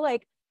 I feel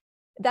like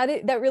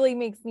that really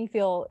makes me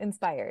feel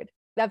inspired.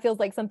 That feels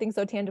like something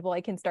so tangible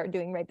I can start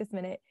doing right this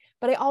minute.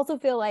 But I also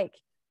feel like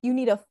you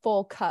need a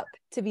full cup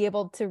to be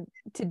able to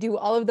do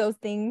all of those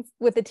things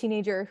with a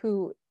teenager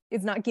who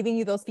is not giving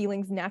you those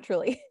feelings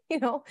naturally. You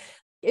know,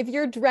 if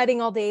you're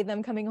dreading all day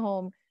them coming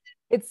home,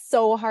 it's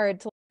so hard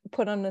to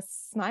put on a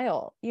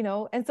smile, you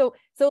know? And so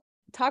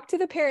talk to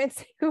the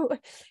parents who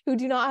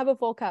do not have a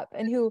full cup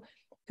and who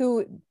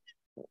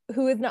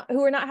are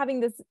not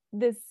having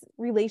this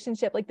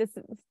relationship, like this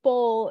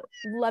full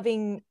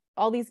loving,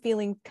 all these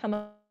feelings come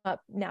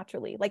up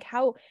naturally. Like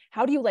how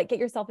do you like get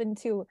yourself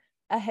into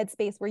a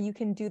headspace where you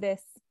can do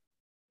this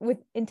with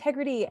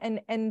integrity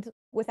and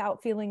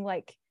without feeling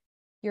like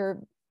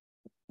you're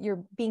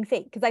being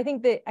fake? Because I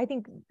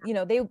think you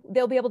know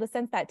they'll be able to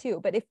sense that too.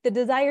 But if the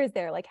desire is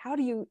there, like how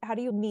do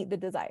you meet the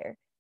desire?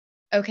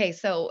 Okay,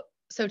 so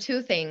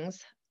 2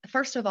 things.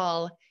 First of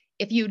all,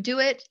 if you do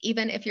it,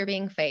 even if you're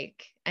being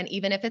fake and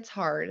even if it's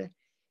hard,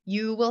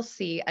 you will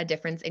see a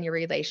difference in your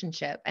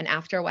relationship. And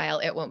after a while,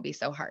 it won't be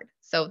so hard.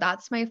 So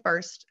that's my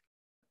first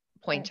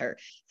pointer.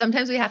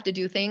 Sometimes we have to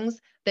do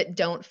things that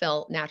don't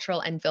feel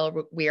natural and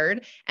feel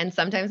weird. And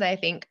sometimes I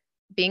think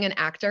being an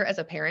actor as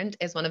a parent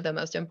is one of the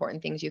most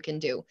important things you can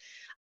do,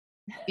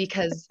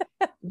 because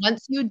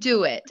once you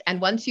do it and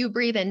once you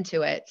breathe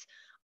into it,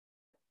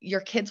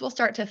 your kids will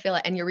start to feel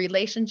it and your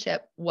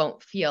relationship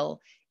won't feel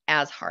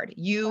as hard.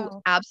 You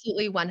Wow.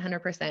 absolutely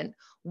 100%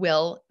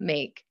 will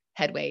make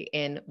headway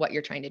in what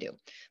you're trying to do.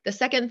 The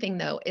second thing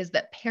though is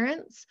that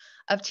parents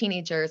of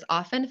teenagers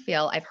often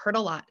feel, I've heard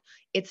a lot,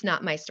 it's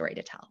not my story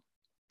to tell.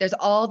 There's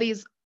all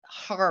these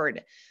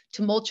hard,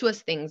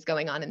 tumultuous things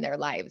going on in their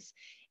lives,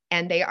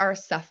 and they are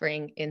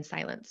suffering in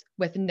silence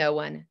with no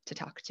one to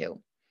talk to.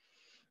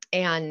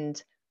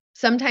 And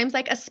sometimes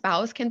like a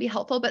spouse can be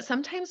helpful, but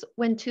sometimes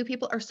when 2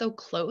 people are so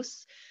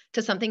close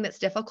to something that's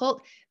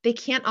difficult, they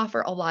can't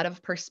offer a lot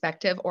of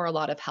perspective or a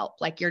lot of help.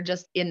 Like you're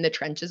just in the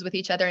trenches with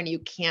each other and you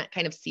can't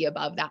kind of see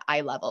above that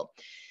eye level.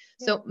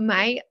 Yeah.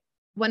 So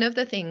one of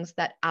the things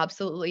that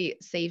absolutely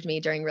saved me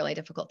during really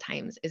difficult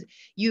times is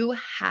you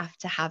have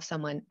to have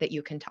someone that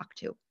you can talk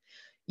to.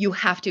 You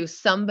have to,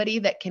 somebody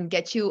that can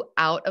get you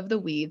out of the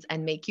weeds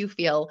and make you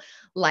feel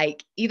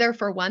like either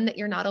for 1, that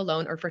you're not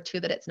alone, or for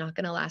 2, that it's not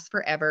going to last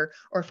forever,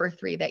 or for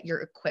 3, that you're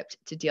equipped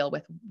to deal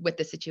with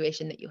the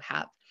situation that you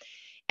have.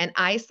 And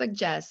I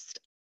suggest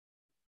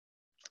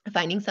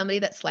finding somebody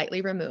that's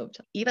slightly removed.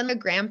 Even a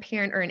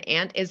grandparent or an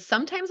aunt is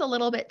sometimes a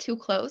little bit too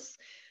close.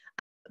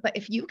 But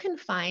if you can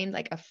find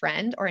like a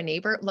friend or a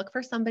neighbor, look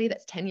for somebody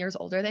that's 10 years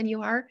older than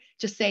you are.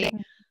 Just say,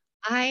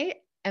 I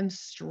am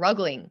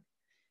struggling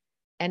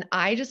and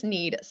I just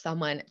need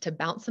someone to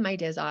bounce some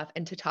ideas off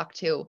and to talk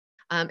to.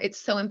 It's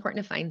so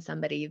important to find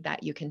somebody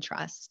that you can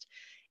trust.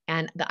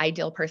 And the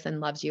ideal person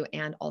loves you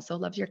and also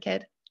loves your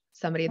kid,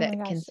 somebody Oh my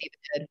that can gosh. see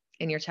the good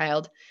in your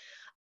child.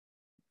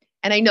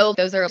 And I know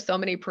those are so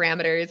many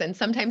parameters. And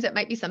sometimes it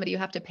might be somebody you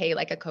have to pay,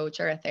 like a coach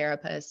or a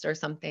therapist or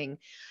something.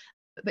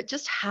 But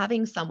just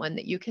having someone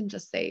that you can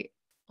just say,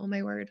 oh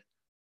my word,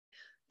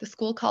 the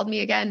school called me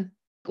again.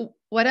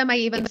 What am I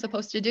even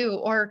supposed to do?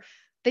 Or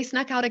they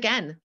snuck out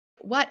again.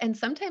 What? And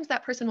sometimes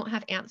that person won't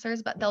have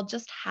answers, but they'll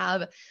just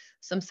have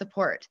some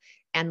support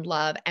and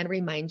love and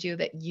remind you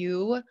that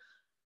you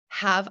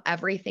have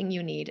everything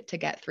you need to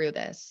get through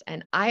this.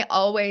 And I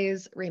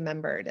always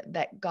remembered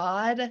that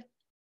God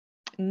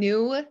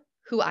knew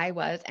who I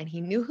was and he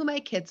knew who my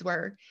kids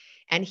were.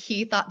 And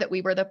he thought that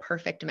we were the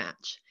perfect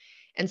match.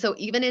 And so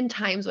even in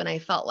times when I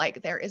felt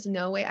like there is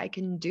no way I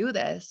can do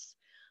this,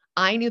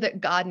 I knew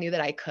that God knew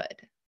that I could.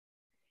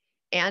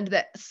 And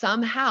that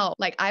somehow,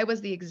 like I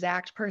was the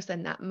exact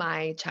person that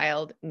my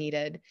child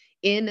needed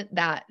in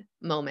that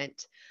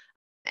moment.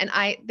 And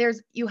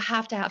you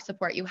have to have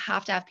support. You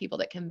have to have people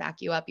that can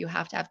back you up. You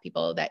have to have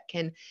people that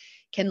can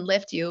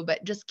lift you,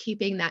 but just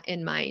keeping that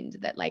in mind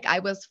that like I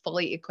was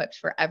fully equipped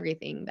for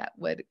everything that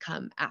would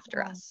come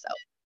after Wow. us. So,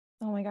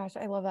 Oh my gosh,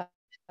 I love that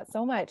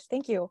so much.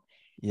 Thank you.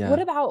 Yeah.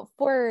 What about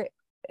for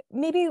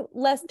maybe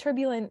less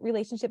turbulent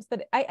relationships?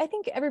 But I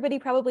think everybody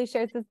probably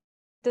shares this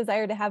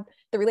desire to have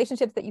the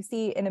relationships that you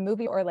see in a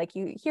movie or like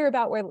you hear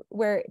about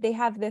where they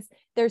have this,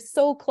 they're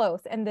so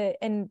close and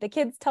the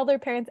kids tell their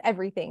parents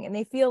everything and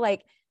they feel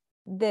like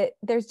that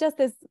there's just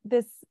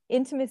this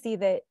intimacy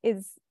that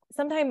is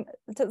sometimes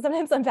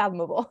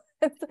unfathomable.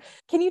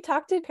 Can you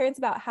talk to parents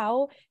about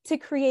how to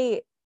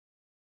create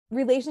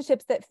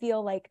relationships that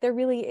feel like there's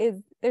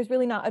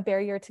really not a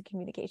barrier to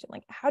communication?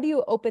 Like, how do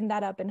you open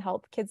that up and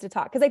help kids to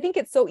talk? Because I think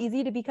it's so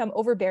easy to become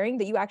overbearing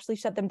that you actually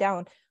shut them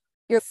down.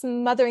 You're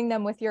smothering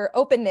them with your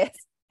openness,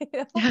 you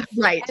know?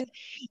 right. And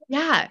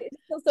Yeah. it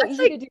feels so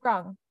easy to do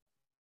wrong.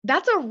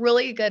 That's a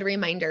really good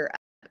reminder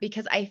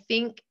because I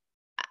think,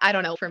 I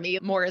don't know, for me,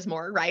 more is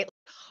more, right?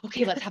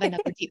 Okay, let's have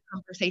another deep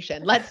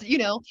conversation.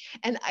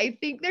 And I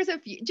think there's a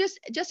few,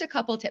 just a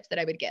couple tips that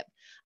I would give.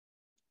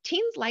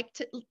 Teens like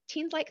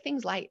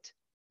things light.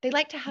 They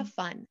like to have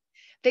fun.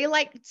 They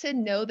like to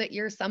know that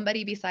you're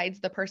somebody besides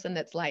the person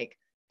that's like,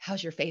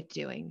 how's your faith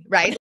doing?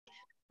 Right?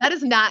 That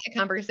is not a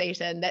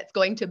conversation that's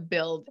going to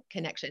build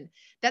connection.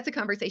 That's a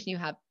conversation you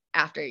have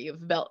after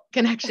you've built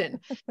connection.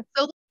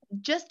 So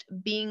just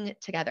being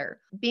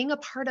together, being a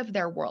part of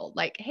their world.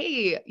 Like,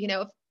 hey,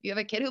 if you have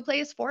a kid who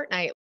plays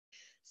Fortnite,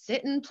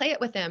 sit and play it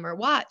with them or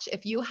watch.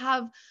 If you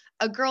have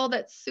a girl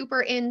that's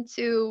super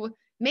into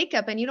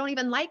makeup and you don't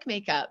even like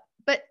makeup,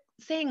 but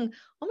saying,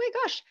 oh my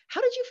gosh,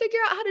 how did you figure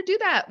out how to do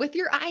that with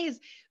your eyes?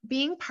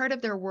 Being part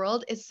of their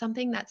world is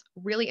something that's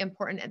really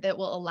important and that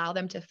will allow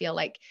them to feel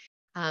like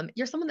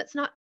you're someone that's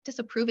not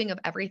disapproving of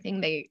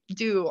everything they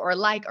do or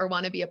like or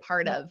want to be a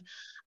part of.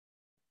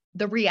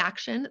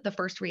 The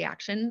first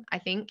reaction, I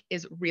think,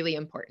 is really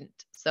important.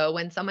 So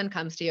when someone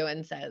comes to you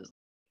and says,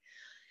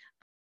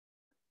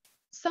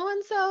 so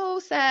and so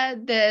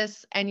said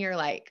this, and you're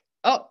like,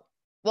 oh,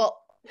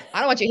 well, I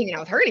don't want you hanging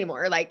out with her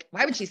anymore. Like,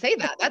 why would she say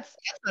that? That's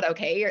not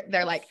okay.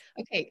 They're like,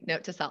 okay,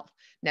 note to self,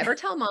 never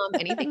tell mom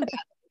anything bad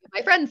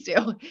my friends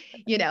do,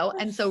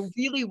 And so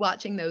really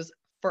watching those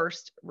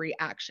first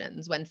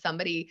reactions when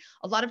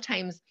a lot of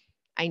times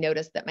I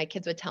noticed that my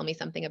kids would tell me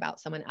something about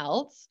someone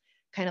else,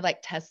 kind of like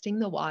testing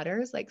the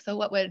waters. Like, so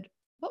what would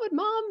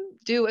mom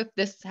do if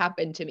this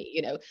happened to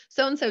me?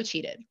 So and so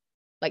cheated,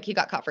 like he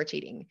got caught for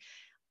cheating.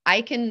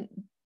 I can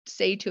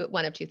say to it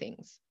one of two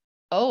things.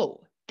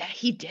 Oh, that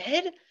he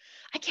did?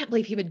 I can't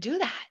believe he would do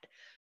that.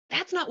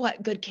 That's not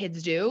what good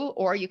kids do.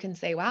 Or you can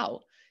say,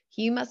 wow,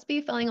 he must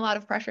be feeling a lot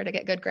of pressure to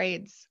get good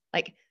grades.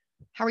 Like,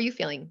 how are you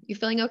feeling? You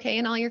feeling okay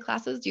in all your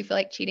classes? Do you feel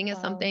like cheating is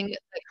Wow. something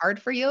that's like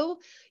hard for you?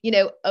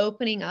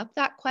 Opening up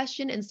that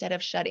question instead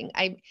of shutting.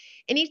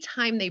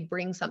 Anytime they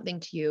bring something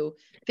to you,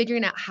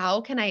 figuring out how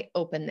can I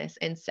open this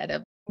instead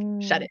of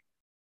shut it,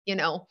 you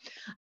know?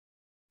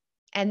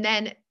 And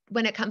then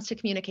when it comes to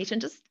communication,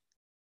 just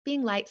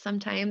being light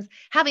sometimes,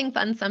 having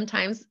fun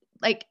sometimes,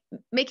 like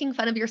making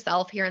fun of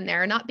yourself here and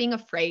there, not being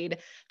afraid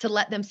to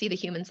let them see the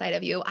human side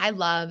of you. I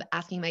love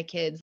asking my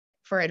kids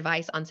for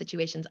advice on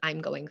situations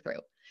I'm going through.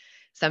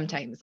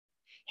 Sometimes,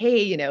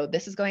 hey,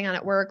 this is going on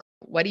at work.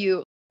 What do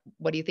you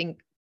think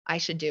I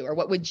should do? Or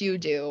what would you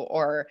do?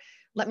 Or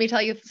let me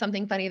tell you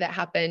something funny that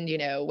happened,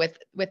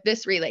 with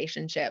this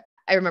relationship.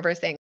 I remember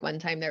saying one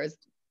time there's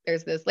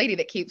this lady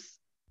that keeps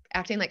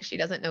acting like she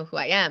doesn't know who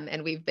I am.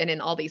 And we've been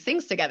in all these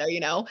things together,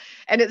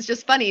 and it's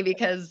just funny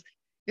because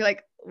you're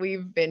like,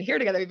 we've been here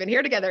together.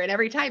 And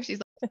every time she's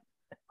like,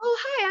 oh,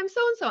 hi, I'm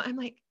so-and-so. I'm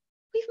like,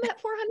 we've met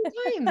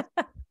 400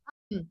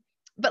 times.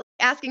 But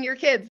asking your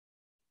kids,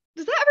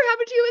 does that ever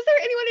happen to you? Is there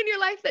anyone in your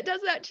life that does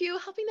that to you?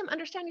 Helping them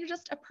understand you're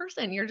just a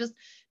person. You're just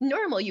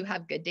normal. You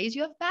have good days.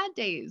 You have bad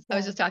days. I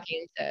was just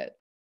talking to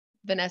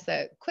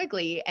Vanessa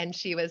Quigley, and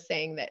she was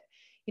saying that,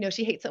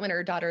 she hates it when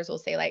her daughters will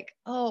say like,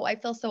 oh, I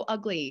feel so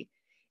ugly.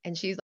 And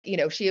she's,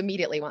 she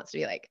immediately wants to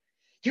be like,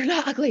 you're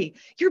not ugly.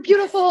 You're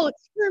beautiful.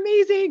 You're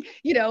amazing,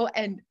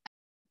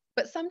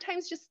 but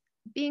sometimes just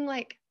being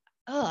like,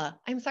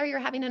 I'm sorry you're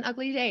having an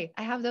ugly day.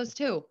 I have those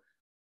too.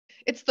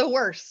 It's the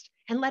worst.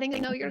 And letting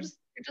them know you're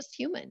just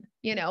human.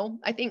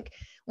 I think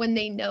when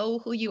they know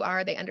who you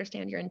are, they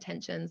understand your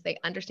intentions, they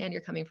understand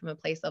you're coming from a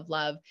place of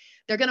love,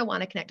 they're going to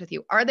want to connect with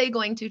you. Are they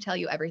going to tell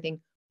you everything?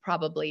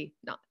 Probably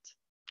not.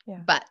 Yeah.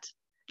 But,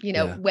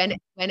 Yeah. when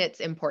it's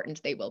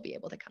important, they will be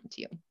able to come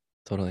to you.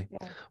 Totally.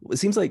 Yeah. It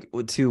seems like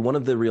one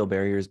of the real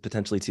barriers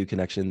potentially to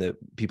connection that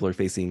people are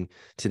facing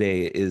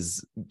today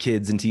is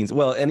kids and teens.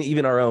 Well, and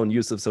even our own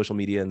use of social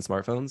media and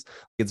smartphones.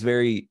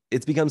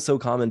 It's become so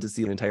common to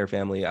see an entire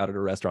family out at a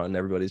restaurant and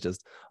everybody's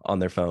just on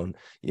their phone,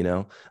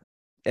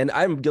 And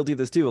I'm guilty of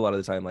this too a lot of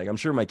the time. Like I'm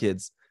sure my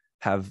kids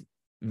have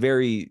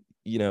very,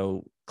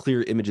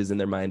 clear images in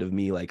their mind of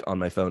me like on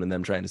my phone and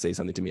them trying to say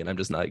something to me and I'm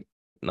just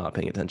not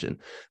paying attention.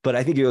 But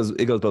I think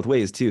it goes both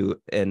ways too.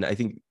 And I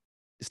think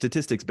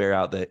statistics bear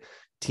out that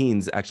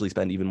teens actually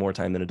spend even more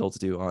time than adults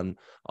do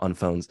on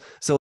phones.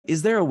 So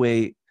is there a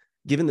way,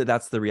 given that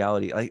that's the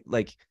reality,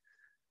 like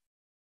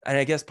and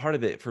I guess part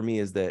of it for me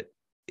is that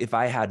if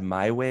I had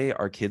my way,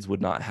 our kids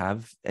would not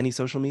have any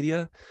social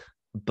media.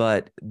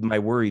 But my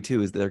worry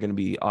too is that they're going to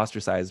be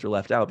ostracized or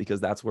left out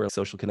because that's where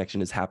social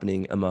connection is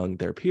happening among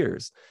their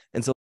peers.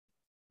 And so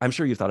I'm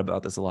sure you've thought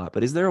about this a lot,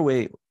 but is there a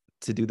way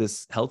to do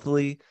this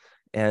healthily?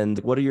 And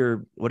what are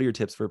your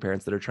tips for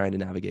parents that are trying to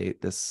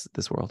navigate this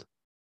world?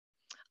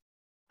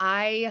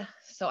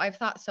 I've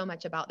thought so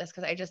much about this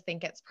because I just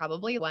think it's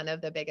probably one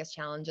of the biggest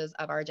challenges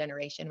of our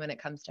generation when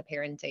it comes to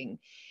parenting.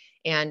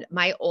 And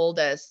my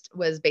oldest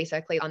was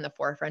basically on the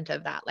forefront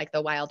of that, like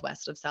the wild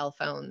west of cell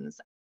phones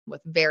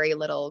with very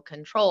little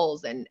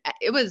controls. And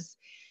it was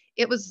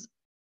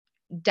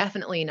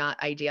definitely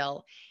not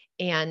ideal.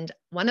 And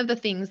one of the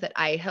things that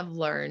I have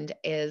learned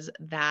is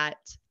that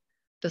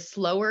the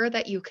slower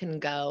that you can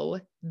go,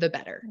 the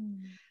better.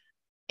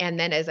 And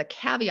then as a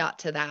caveat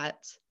to that,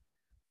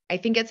 I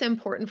think it's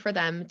important for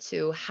them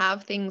to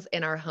have things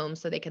in our home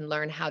so they can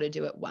learn how to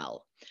do it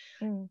well.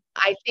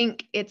 I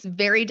think it's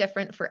very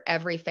different for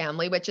every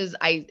family, which is,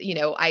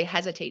 I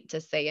hesitate to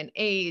say an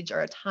age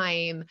or a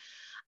time,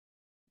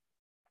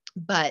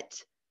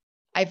 but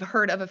I've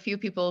heard of a few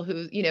people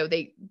who,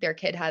 their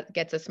kid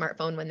gets a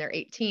smartphone when they're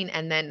 18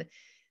 and then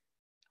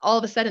all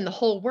of a sudden the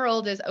whole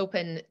world is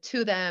open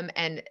to them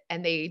and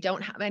they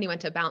don't have anyone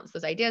to bounce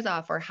those ideas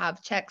off or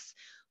have checks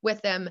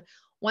with them.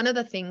 One of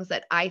the things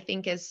that I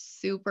think is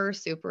super,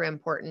 super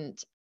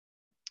important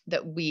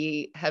that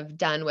we have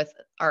done with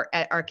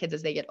our kids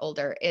as they get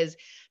older is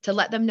to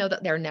let them know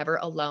that they're never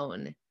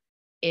alone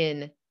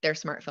in their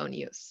smartphone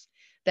use.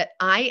 That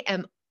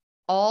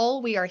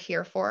all we are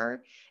here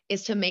for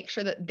is to make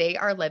sure that they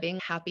are living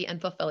happy and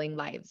fulfilling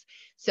lives.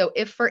 So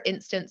if, for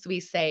instance, we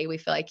say, we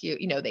feel like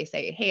they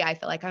say, hey, I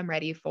feel like I'm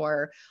ready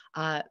for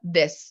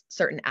this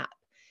certain app.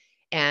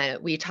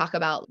 And we talk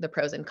about the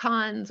pros and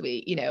cons.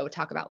 We,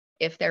 talk about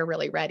if they're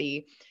really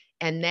ready.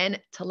 And then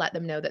to let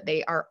them know that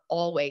they are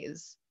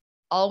always,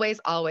 always,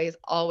 always,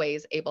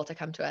 always able to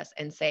come to us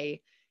and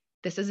say,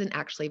 this isn't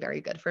actually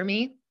very good for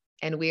me.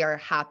 And we are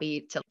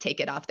happy to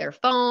take it off their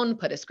phone,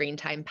 put a screen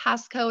time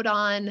passcode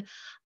on,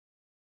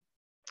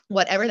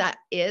 whatever that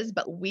is,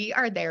 but we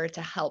are there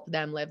to help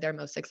them live their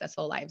most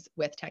successful lives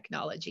with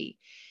technology.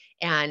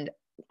 And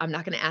I'm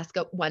not going to ask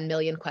 1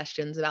 million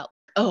questions about,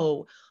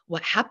 oh,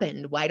 what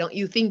happened? Why don't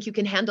you think you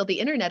can handle the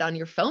internet on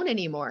your phone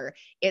anymore?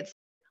 It's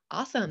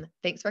awesome.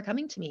 Thanks for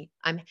coming to me.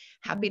 I'm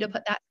happy to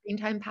put that screen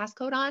time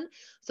passcode on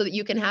so that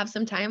you can have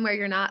some time where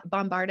you're not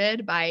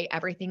bombarded by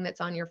everything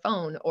that's on your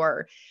phone,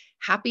 or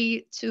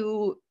happy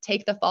to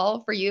take the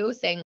fall for you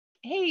saying,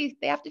 hey,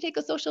 they have to take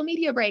a social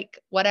media break,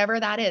 whatever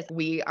that is.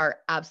 We are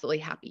absolutely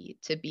happy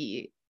to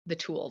be the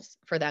tools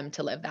for them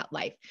to live that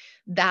life.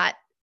 That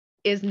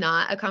is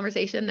not a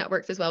conversation that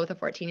works as well with a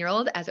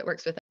 14-year-old as it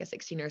works with like a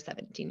 16 or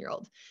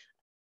 17-year-old.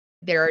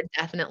 There are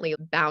definitely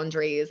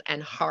boundaries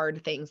and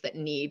hard things that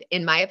need,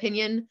 in my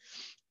opinion,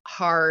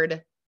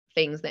 hard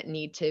things that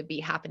need to be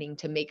happening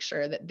to make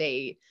sure that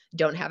they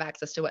don't have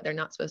access to what they're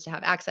not supposed to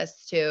have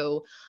access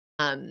to.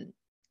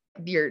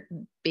 You're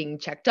being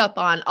checked up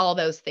on, all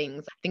those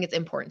things. I think it's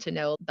important to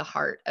know the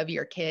heart of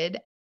your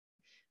kid.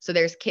 So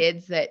there's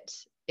kids that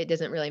it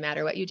doesn't really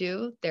matter what you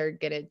do. They're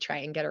going to try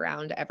and get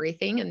around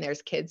everything. And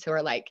there's kids who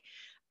are like,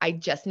 I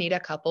just need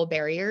a couple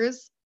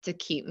barriers to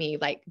keep me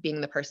like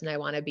being the person I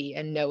want to be,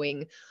 and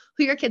knowing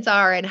who your kids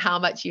are and how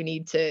much you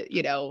need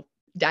to,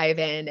 dive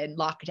in and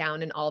lock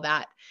down and all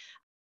that.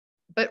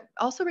 But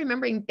also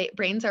remembering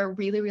brains are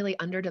really, really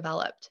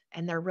underdeveloped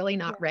and they're really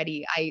not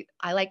ready.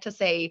 I like to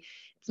say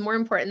it's more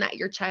important that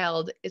your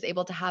child is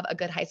able to have a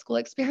good high school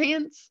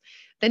experience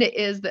than it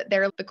is that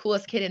they're the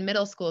coolest kid in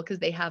middle school because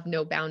they have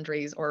no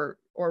boundaries or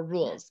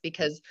rules,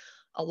 because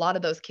a lot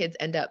of those kids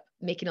end up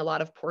making a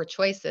lot of poor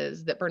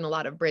choices that burn a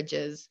lot of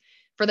bridges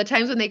for the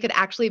times when they could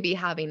actually be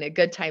having a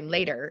good time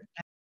later.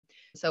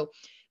 So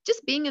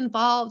just being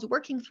involved,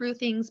 working through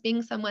things,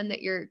 being someone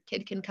that your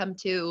kid can come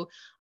to,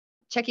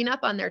 checking up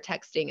on their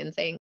texting and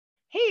saying,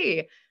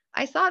 hey,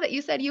 I saw that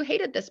you said you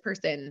hated this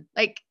person.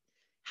 Like,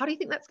 how do you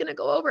think that's going to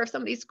go over if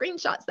somebody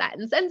screenshots that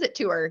and sends it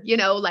to her? You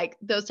know, like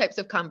those types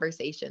of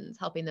conversations,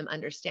 helping them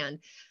understand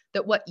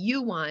that what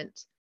you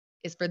want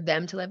is for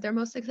them to live their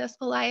most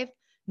successful life,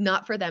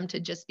 not for them to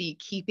just be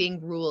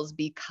keeping rules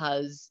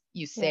because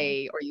you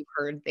say or you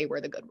heard they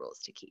were the good rules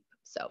to keep.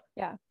 So,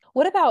 yeah.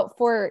 What about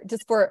for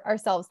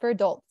ourselves, for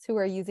adults who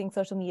are using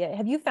social media?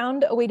 Have you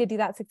found a way to do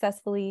that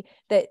successfully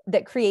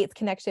that creates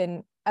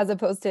connection as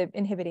opposed to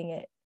inhibiting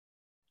it?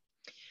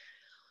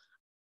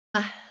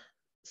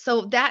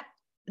 So that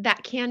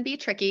can be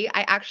tricky.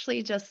 I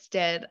actually just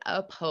did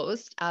a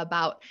post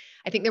about,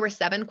 I think there were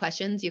 7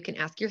 questions you can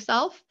ask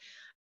yourself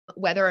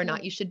whether or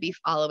not you should be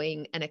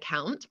following an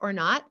account or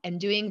not, and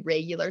doing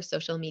regular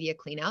social media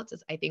cleanouts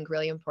is, I think,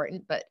 really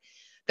important. But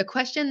the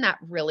question that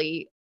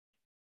really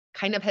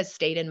kind of has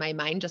stayed in my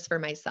mind just for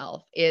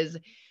myself is,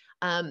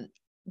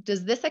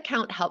 does this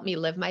account help me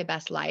live my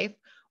best life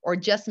or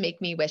just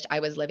make me wish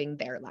I was living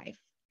their life?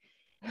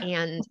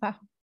 And Wow.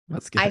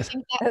 That's I good.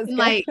 think that That's can, good.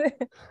 like,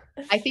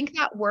 I think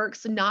that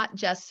works not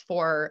just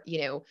for,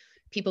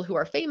 people who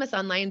are famous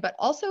online, but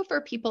also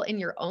for people in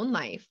your own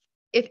life.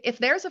 If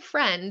there's a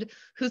friend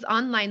whose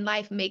online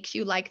life makes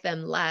you like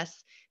them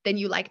less than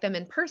you like them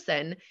in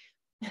person,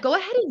 go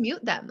ahead and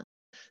mute them.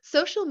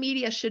 Social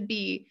media should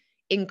be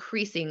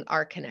increasing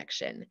our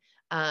connection.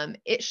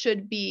 It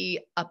should be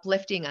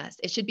uplifting us.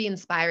 It should be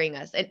inspiring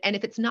us. And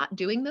if it's not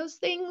doing those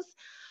things,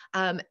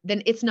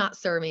 then it's not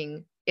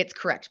serving its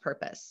correct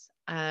purpose.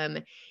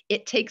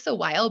 It takes a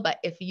while, but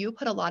if you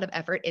put a lot of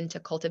effort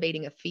into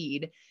cultivating a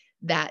feed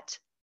that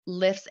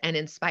lifts and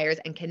inspires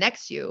and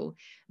connects you,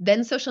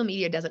 then social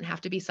media doesn't have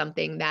to be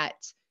something that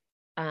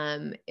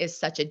is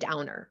such a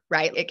downer,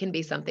 right? It can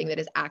be something that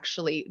is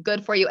actually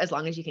good for you as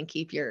long as you can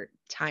keep your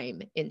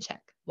time in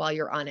check while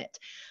you're on it.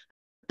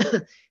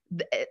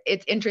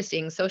 It's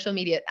interesting. Social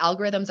media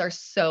algorithms are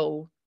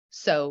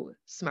so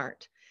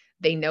smart.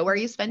 They know where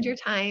you spend your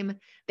time.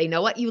 They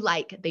know what you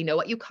like. They know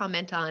what you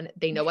comment on.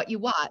 They know what you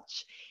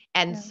watch.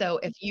 And Yeah. so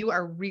if you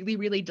are really,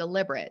 really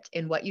deliberate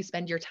in what you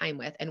spend your time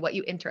with and what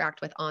you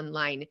interact with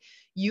online,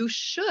 you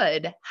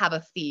should have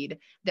a feed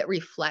that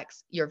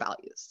reflects your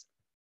values.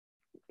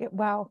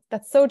 Wow,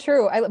 that's so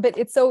true. But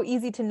it's so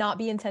easy to not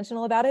be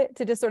intentional about it,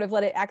 to just sort of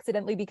let it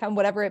accidentally become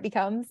whatever it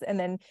becomes, and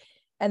then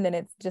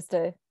it's just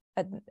a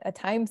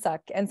time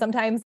suck. And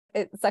sometimes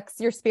it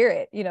sucks your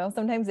spirit.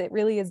 Sometimes it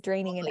really is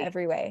draining in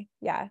every way.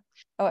 Yeah.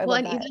 Oh, I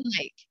Well, love and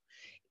that.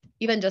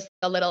 even just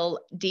a little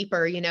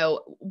deeper,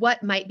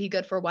 what might be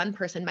good for one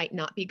person might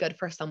not be good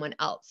for someone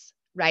else,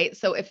 right?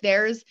 So if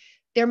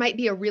there might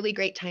be a really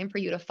great time for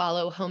you to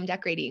follow home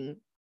decorating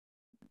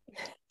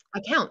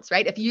accounts,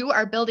 right? If you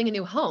are building a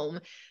new home,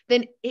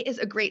 then it is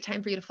a great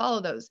time for you to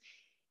follow those.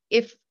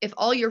 If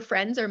all your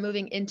friends are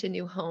moving into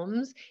new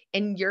homes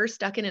and you're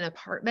stuck in an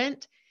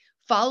apartment,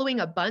 following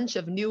a bunch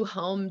of new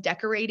home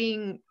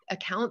decorating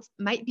accounts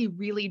might be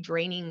really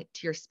draining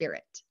to your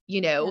spirit,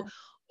 Yeah.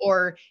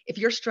 or if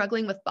you're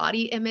struggling with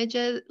body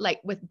images,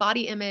 like with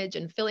body image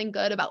and feeling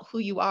good about who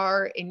you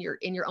are in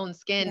your own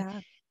skin,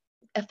 Yeah.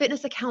 a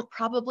fitness account,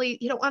 probably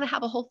you don't want to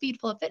have a whole feed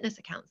full of fitness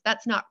accounts.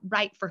 That's not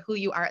right for who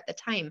you are at the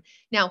time.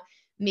 Now,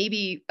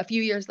 maybe a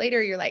few years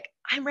later, you're like,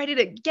 I'm ready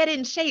to get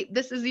in shape.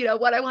 This is,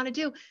 what I want to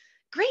do.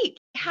 Great.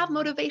 Have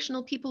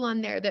motivational people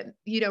on there that,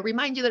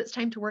 remind you that it's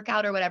time to work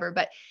out or whatever.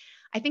 But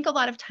I think a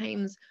lot of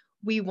times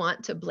we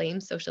want to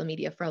blame social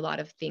media for a lot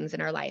of things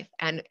in our life.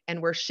 And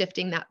we're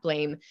shifting that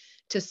blame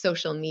to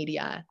social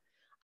media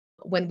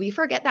when we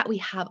forget that we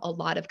have a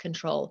lot of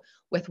control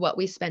with what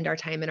we spend our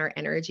time and our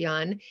energy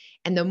on.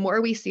 And the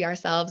more we see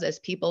ourselves as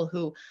people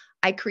who,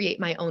 I create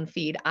my own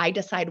feed, I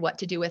decide what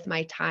to do with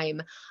my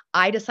time,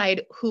 I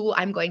decide who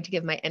I'm going to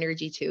give my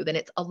energy to, then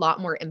it's a lot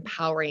more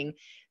empowering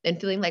than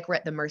feeling like we're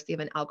at the mercy of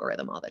an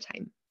algorithm all the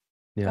time.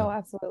 Yeah. Oh,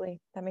 absolutely.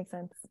 That makes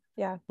sense.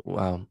 Yeah.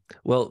 Wow.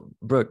 Well,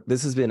 Brooke,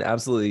 this has been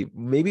absolutely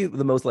maybe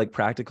the most like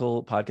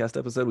practical podcast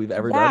episode we've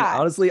ever done. Yeah.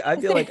 Honestly, I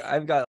feel like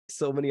I've got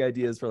so many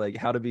ideas for like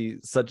how to be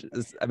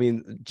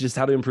just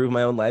how to improve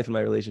my own life and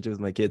my relationship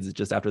with my kids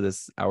just after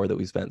this hour that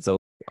we spent. So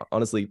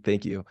honestly,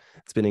 thank you.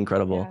 It's been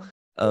incredible.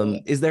 Yeah.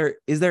 Is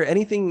there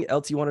anything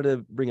else you wanted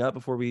to bring up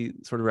before we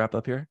sort of wrap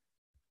up here?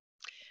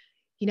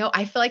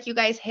 I feel like you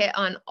guys hit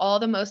on all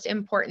the most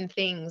important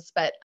things,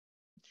 but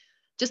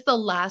just the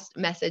last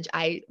message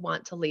I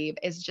want to leave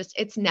is just,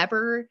 it's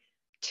never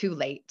too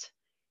late.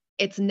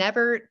 It's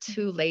never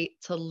too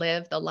late to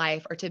live the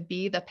life or to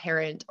be the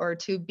parent or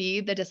to be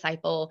the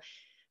disciple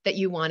that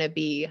you want to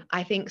be.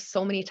 I think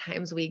so many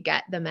times we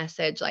get the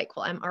message like,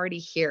 well, I'm already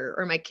here,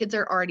 or my kids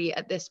are already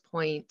at this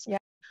point. Yeah.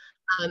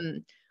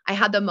 I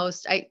had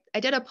I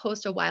did a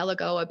post a while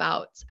ago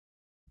about,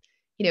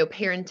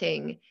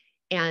 parenting.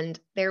 And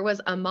there was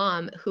a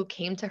mom who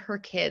came to her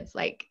kids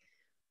like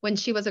when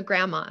she was a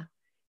grandma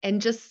and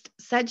just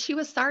said she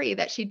was sorry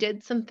that she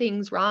did some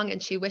things wrong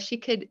and she wished she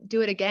could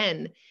do it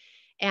again.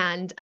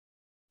 And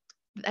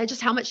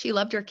just how much she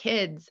loved her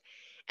kids.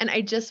 And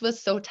I just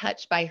was so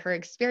touched by her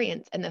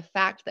experience and the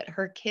fact that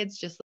her kids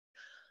just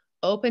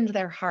opened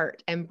their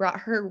heart and brought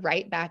her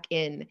right back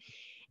in.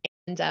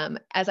 And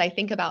as I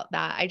think about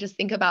that, I just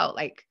think about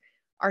like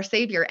our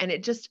Savior. And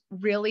it just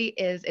really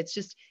is,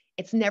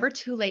 it's never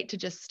too late to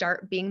just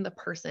start being the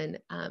person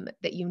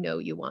that you know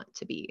you want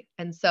to be.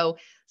 And so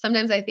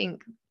sometimes I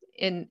think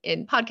in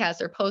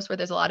podcasts or posts where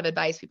there's a lot of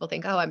advice, people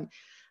think, oh, I'm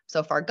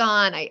so far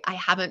gone. I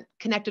haven't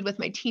connected with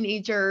my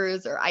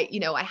teenagers, or I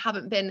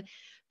haven't been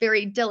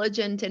very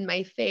diligent in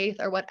my faith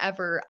or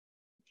whatever.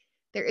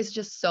 There is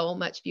just so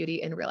much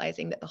beauty in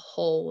realizing that the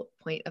whole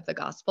point of the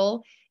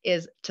gospel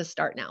is to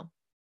start now.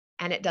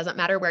 And it doesn't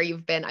matter where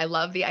you've been. I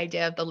love the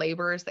idea of the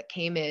laborers that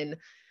came in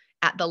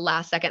at the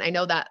last second. I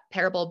know that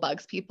parable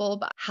bugs people,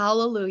 but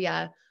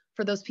hallelujah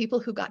for those people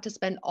who got to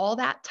spend all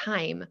that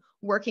time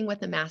working with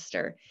the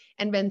master.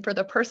 And then for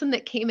the person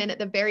that came in at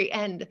the very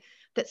end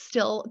that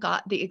still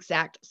got the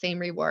exact same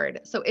reward.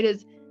 So it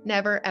is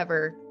never,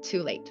 ever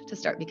too late to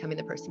start becoming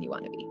the person you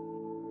want to be.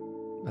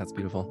 That's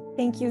beautiful.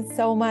 Thank you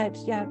so much.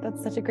 Yeah,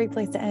 that's such a great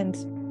place to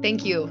end.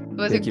 Thank you. It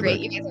was Thank you, great.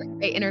 Brooke. You guys are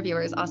great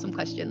interviewers. Awesome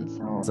questions.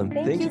 Awesome.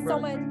 Thank you so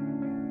Brooke. much.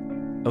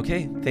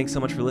 Okay, thanks so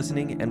much for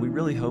listening, and we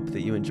really hope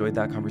that you enjoyed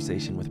that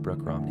conversation with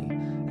Brooke Romney.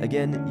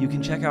 Again, you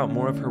can check out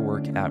more of her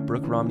work at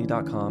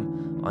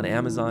brookeromney.com, on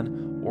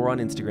Amazon, or on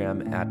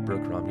Instagram at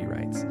Brooke Romney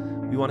Writes.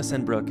 We want to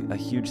send Brooke a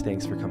huge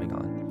thanks for coming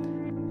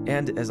on.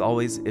 And as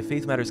always, if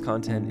Faith Matters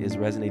content is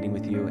resonating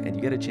with you and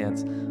you get a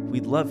chance,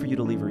 we'd love for you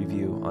to leave a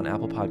review on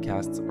Apple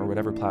Podcasts or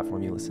whatever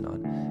platform you listen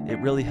on. It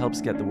really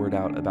helps get the word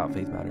out about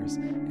Faith Matters,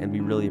 and we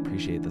really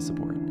appreciate the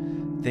support.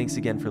 Thanks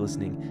again for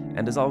listening,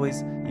 and as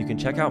always, you can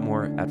check out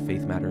more at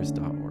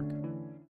faithmatters.org.